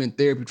 hey, I'm in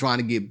therapy trying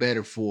to get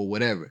better for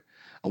whatever.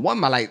 A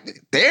woman might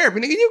like, therapy,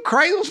 nigga, you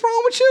crazy? What's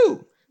wrong with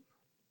you?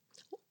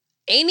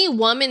 Any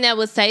woman that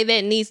would say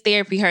that needs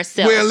therapy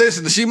herself. Well,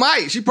 listen, she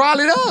might. She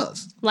probably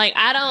does. Like,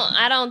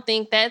 I don't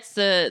think that's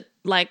a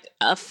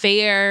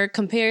fair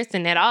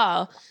comparison at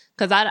all.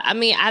 Because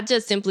I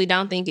just simply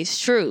don't think it's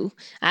true.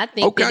 I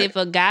think that if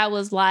a guy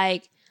was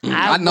like,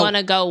 I want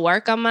to go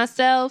work on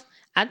myself,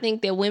 I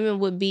think that women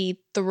would be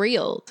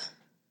thrilled.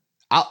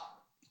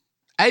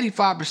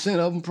 85%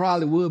 of them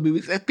probably would be.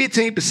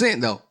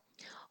 15% though.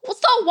 Well,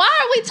 so why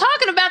are we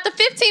talking about the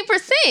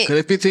 15%?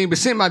 Because the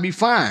 15% might be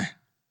fine.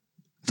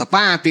 It's a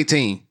fine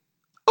 15.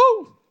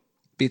 Ooh.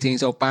 15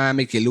 so fine,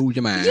 make you lose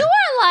your mind. You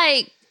are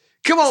like,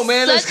 come on,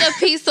 man. Such a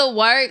piece of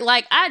work.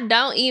 Like, I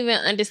don't even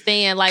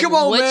understand what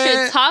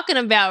you're talking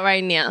about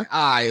right now. All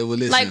right, well,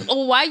 listen. Like,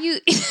 why you...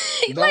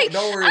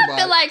 don't worry about it. I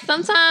feel like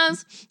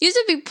sometimes you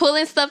should be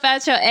pulling stuff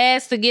out your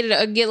ass to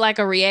get like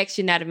a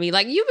reaction out of me.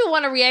 Like, you've been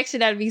wanting a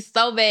reaction out of me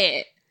so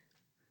bad.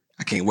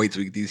 I can't wait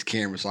to get these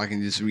cameras so I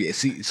can just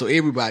see, so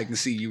everybody can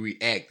see you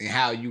react and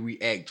how you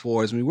react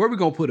towards me. Where we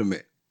gonna put them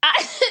at?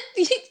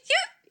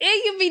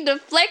 You be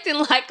deflecting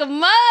like a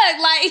mug.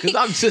 Like, because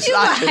I'm just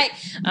like,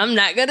 I'm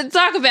not gonna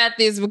talk about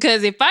this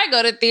because if I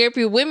go to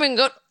therapy, women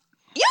go.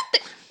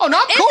 Oh no,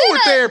 I'm cool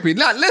with therapy.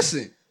 Now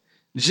listen,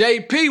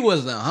 JP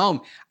was the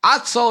homie. I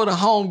told a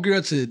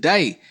homegirl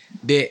today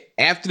that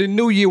after the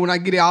new year, when I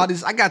get all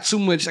this, I got too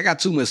much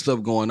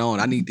stuff going on.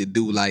 I need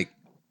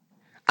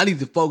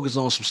to focus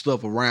on some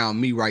stuff around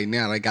me right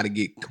now that I got to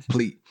get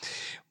complete.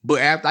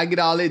 But after I get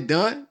all that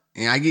done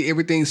and I get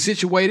everything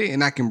situated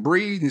and I can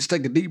breathe and just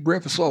take a deep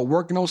breath and start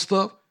working on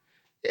stuff,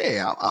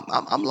 yeah,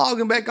 I'm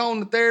logging back on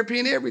the therapy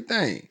and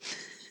everything.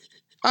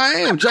 I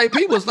am.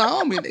 JP was the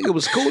homie. Nigga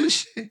was cool as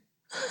shit.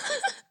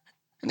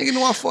 Nigga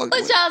knew I fucked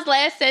with. But y'all's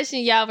last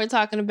session, y'all were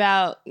talking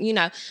about,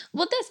 well,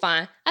 that's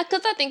fine.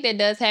 Because I think that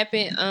does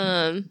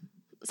happen.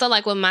 So,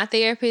 like, with my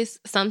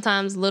therapist,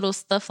 sometimes little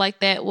stuff like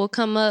that will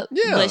come up.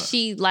 Yeah. But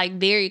she, like,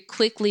 very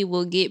quickly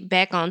will get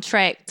back on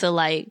track to,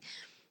 like,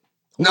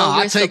 what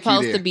we're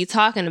supposed to be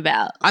talking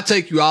about. I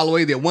take you all the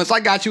way there. Once I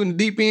got you in the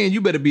deep end,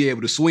 you better be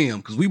able to swim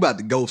because we about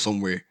to go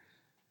somewhere.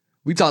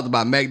 We talked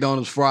about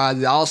McDonald's fries.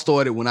 It all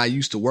started when I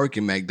used to work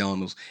in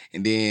McDonald's.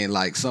 And then,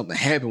 like, something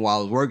happened while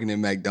I was working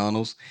in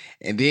McDonald's.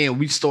 And then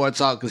we started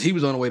talking because he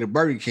was on the way to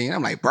Burger King.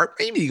 I'm like, Burger,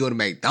 you need to go to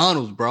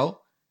McDonald's, bro.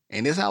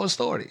 And that's how it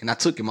started. And I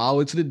took him all the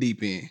way to the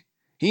deep end.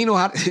 He didn't know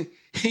how to,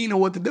 he didn't know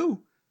what to do.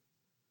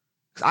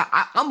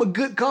 I'm a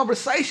good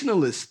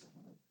conversationalist.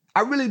 I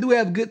really do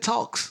have good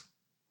talks.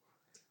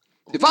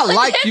 If I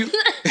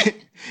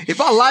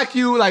like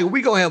you, like,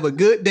 we gonna have a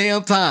good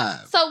damn time.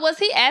 So was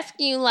he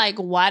asking you, like,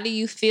 why do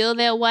you feel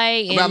that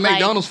way? And, about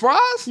McDonald's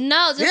fries?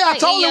 No, just yeah, like, I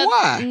told him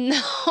why.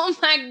 No, oh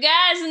my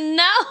gosh,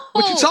 no.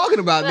 What you talking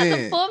about I'm about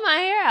then? to pull my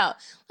hair out.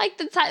 Like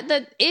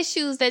the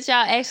issues that y'all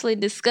actually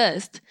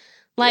discussed.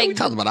 Like, yeah, we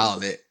talked about all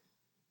that.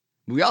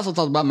 We also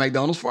talked about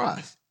McDonald's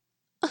fries.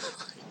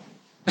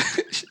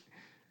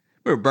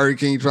 Remember Burger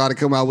King tried to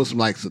come out with some,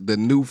 like, the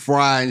new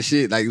fry and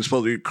shit, like it was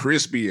supposed to be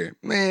crispier.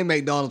 Man,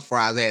 McDonald's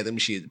fries had them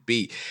shit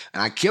beat.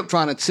 And I kept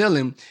trying to tell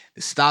him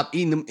to stop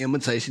eating them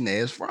imitation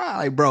ass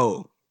fries. Like,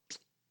 bro,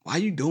 why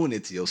you doing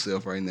it to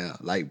yourself right now?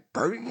 Like,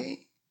 Burger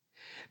King?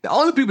 The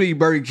only people that eat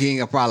Burger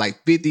King are probably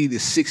like 50 to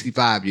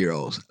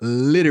 65-year-olds.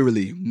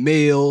 Literally,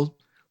 male,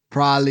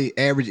 probably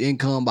average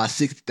income by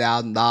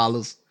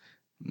 $60,000,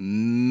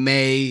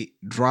 may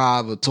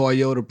drive a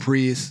Toyota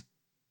Prius.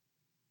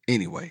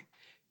 Anyway.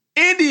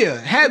 India,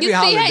 happy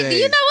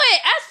holidays. You know what?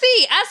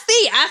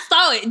 I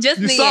saw it just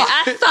then.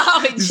 I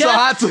saw it. You saw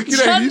how I took you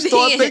there. You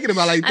start thinking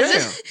about, like,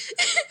 damn.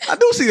 I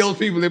do see those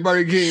people at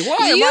Burger King. Why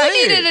am I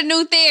You needed here? a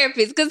new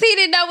therapist because he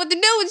didn't know what to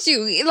do with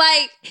you.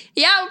 Like,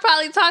 y'all were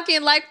probably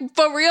talking like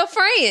for real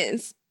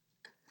friends.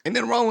 Ain't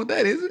nothing wrong with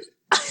that, is it?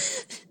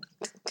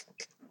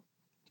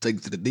 Take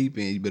you to the deep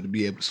end. You better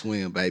be able to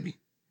swim, baby.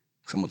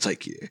 Because I'm going to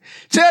take you there.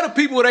 Tell the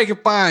people where they can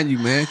find you,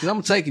 man, because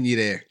I'm taking you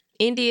there.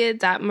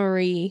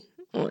 India.Marie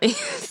on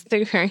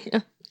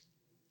Instagram.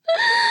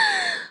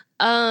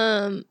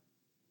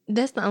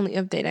 That's the only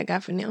update I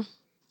got for now.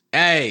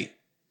 Hey,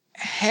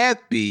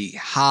 happy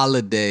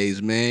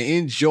holidays, man.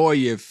 Enjoy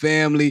your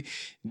family.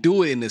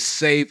 Do it in a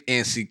safe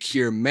and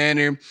secure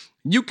manner.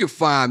 You can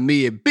find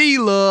me at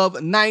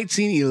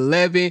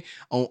BLove1911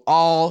 on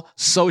all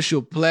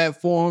social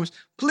platforms.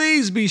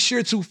 Please be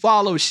sure to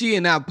follow She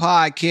and I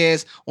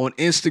Podcast on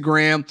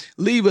Instagram.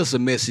 Leave us a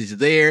message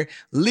there.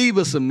 Leave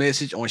us a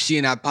message on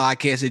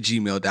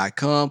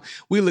sheandipodcast@gmail.com.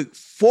 We look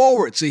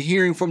forward to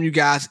hearing from you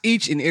guys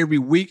each and every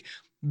week.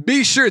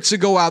 Be sure to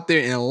go out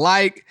there and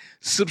like,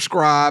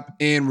 subscribe,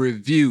 and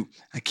review.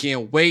 I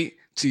can't wait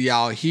till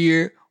y'all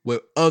hear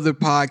what other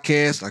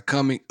podcasts are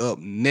coming up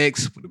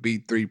next for the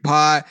B3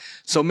 Pod.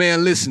 So,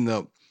 man, listen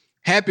up.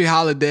 Happy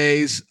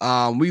holidays.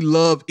 We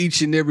love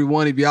each and every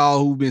one of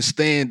y'all who've been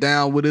staying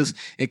down with us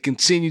and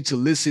continue to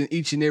listen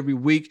each and every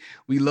week.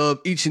 We love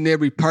each and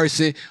every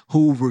person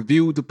who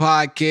reviewed the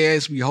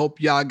podcast. We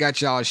hope y'all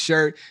got y'all a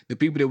shirt. The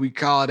people that we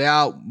called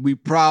out, we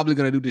probably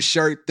going to do the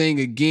shirt thing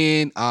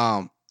again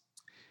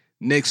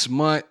next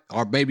month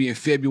or maybe in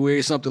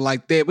February, something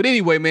like that. But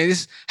anyway, man,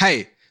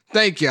 hey,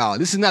 thank y'all.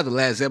 This is not the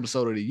last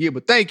episode of the year,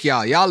 but thank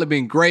y'all. Y'all have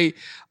been great.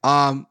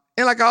 And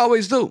like I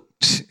always do,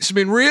 it's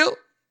been real.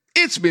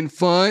 It's been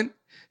fun.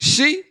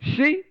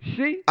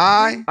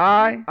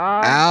 I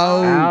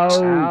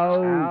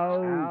out.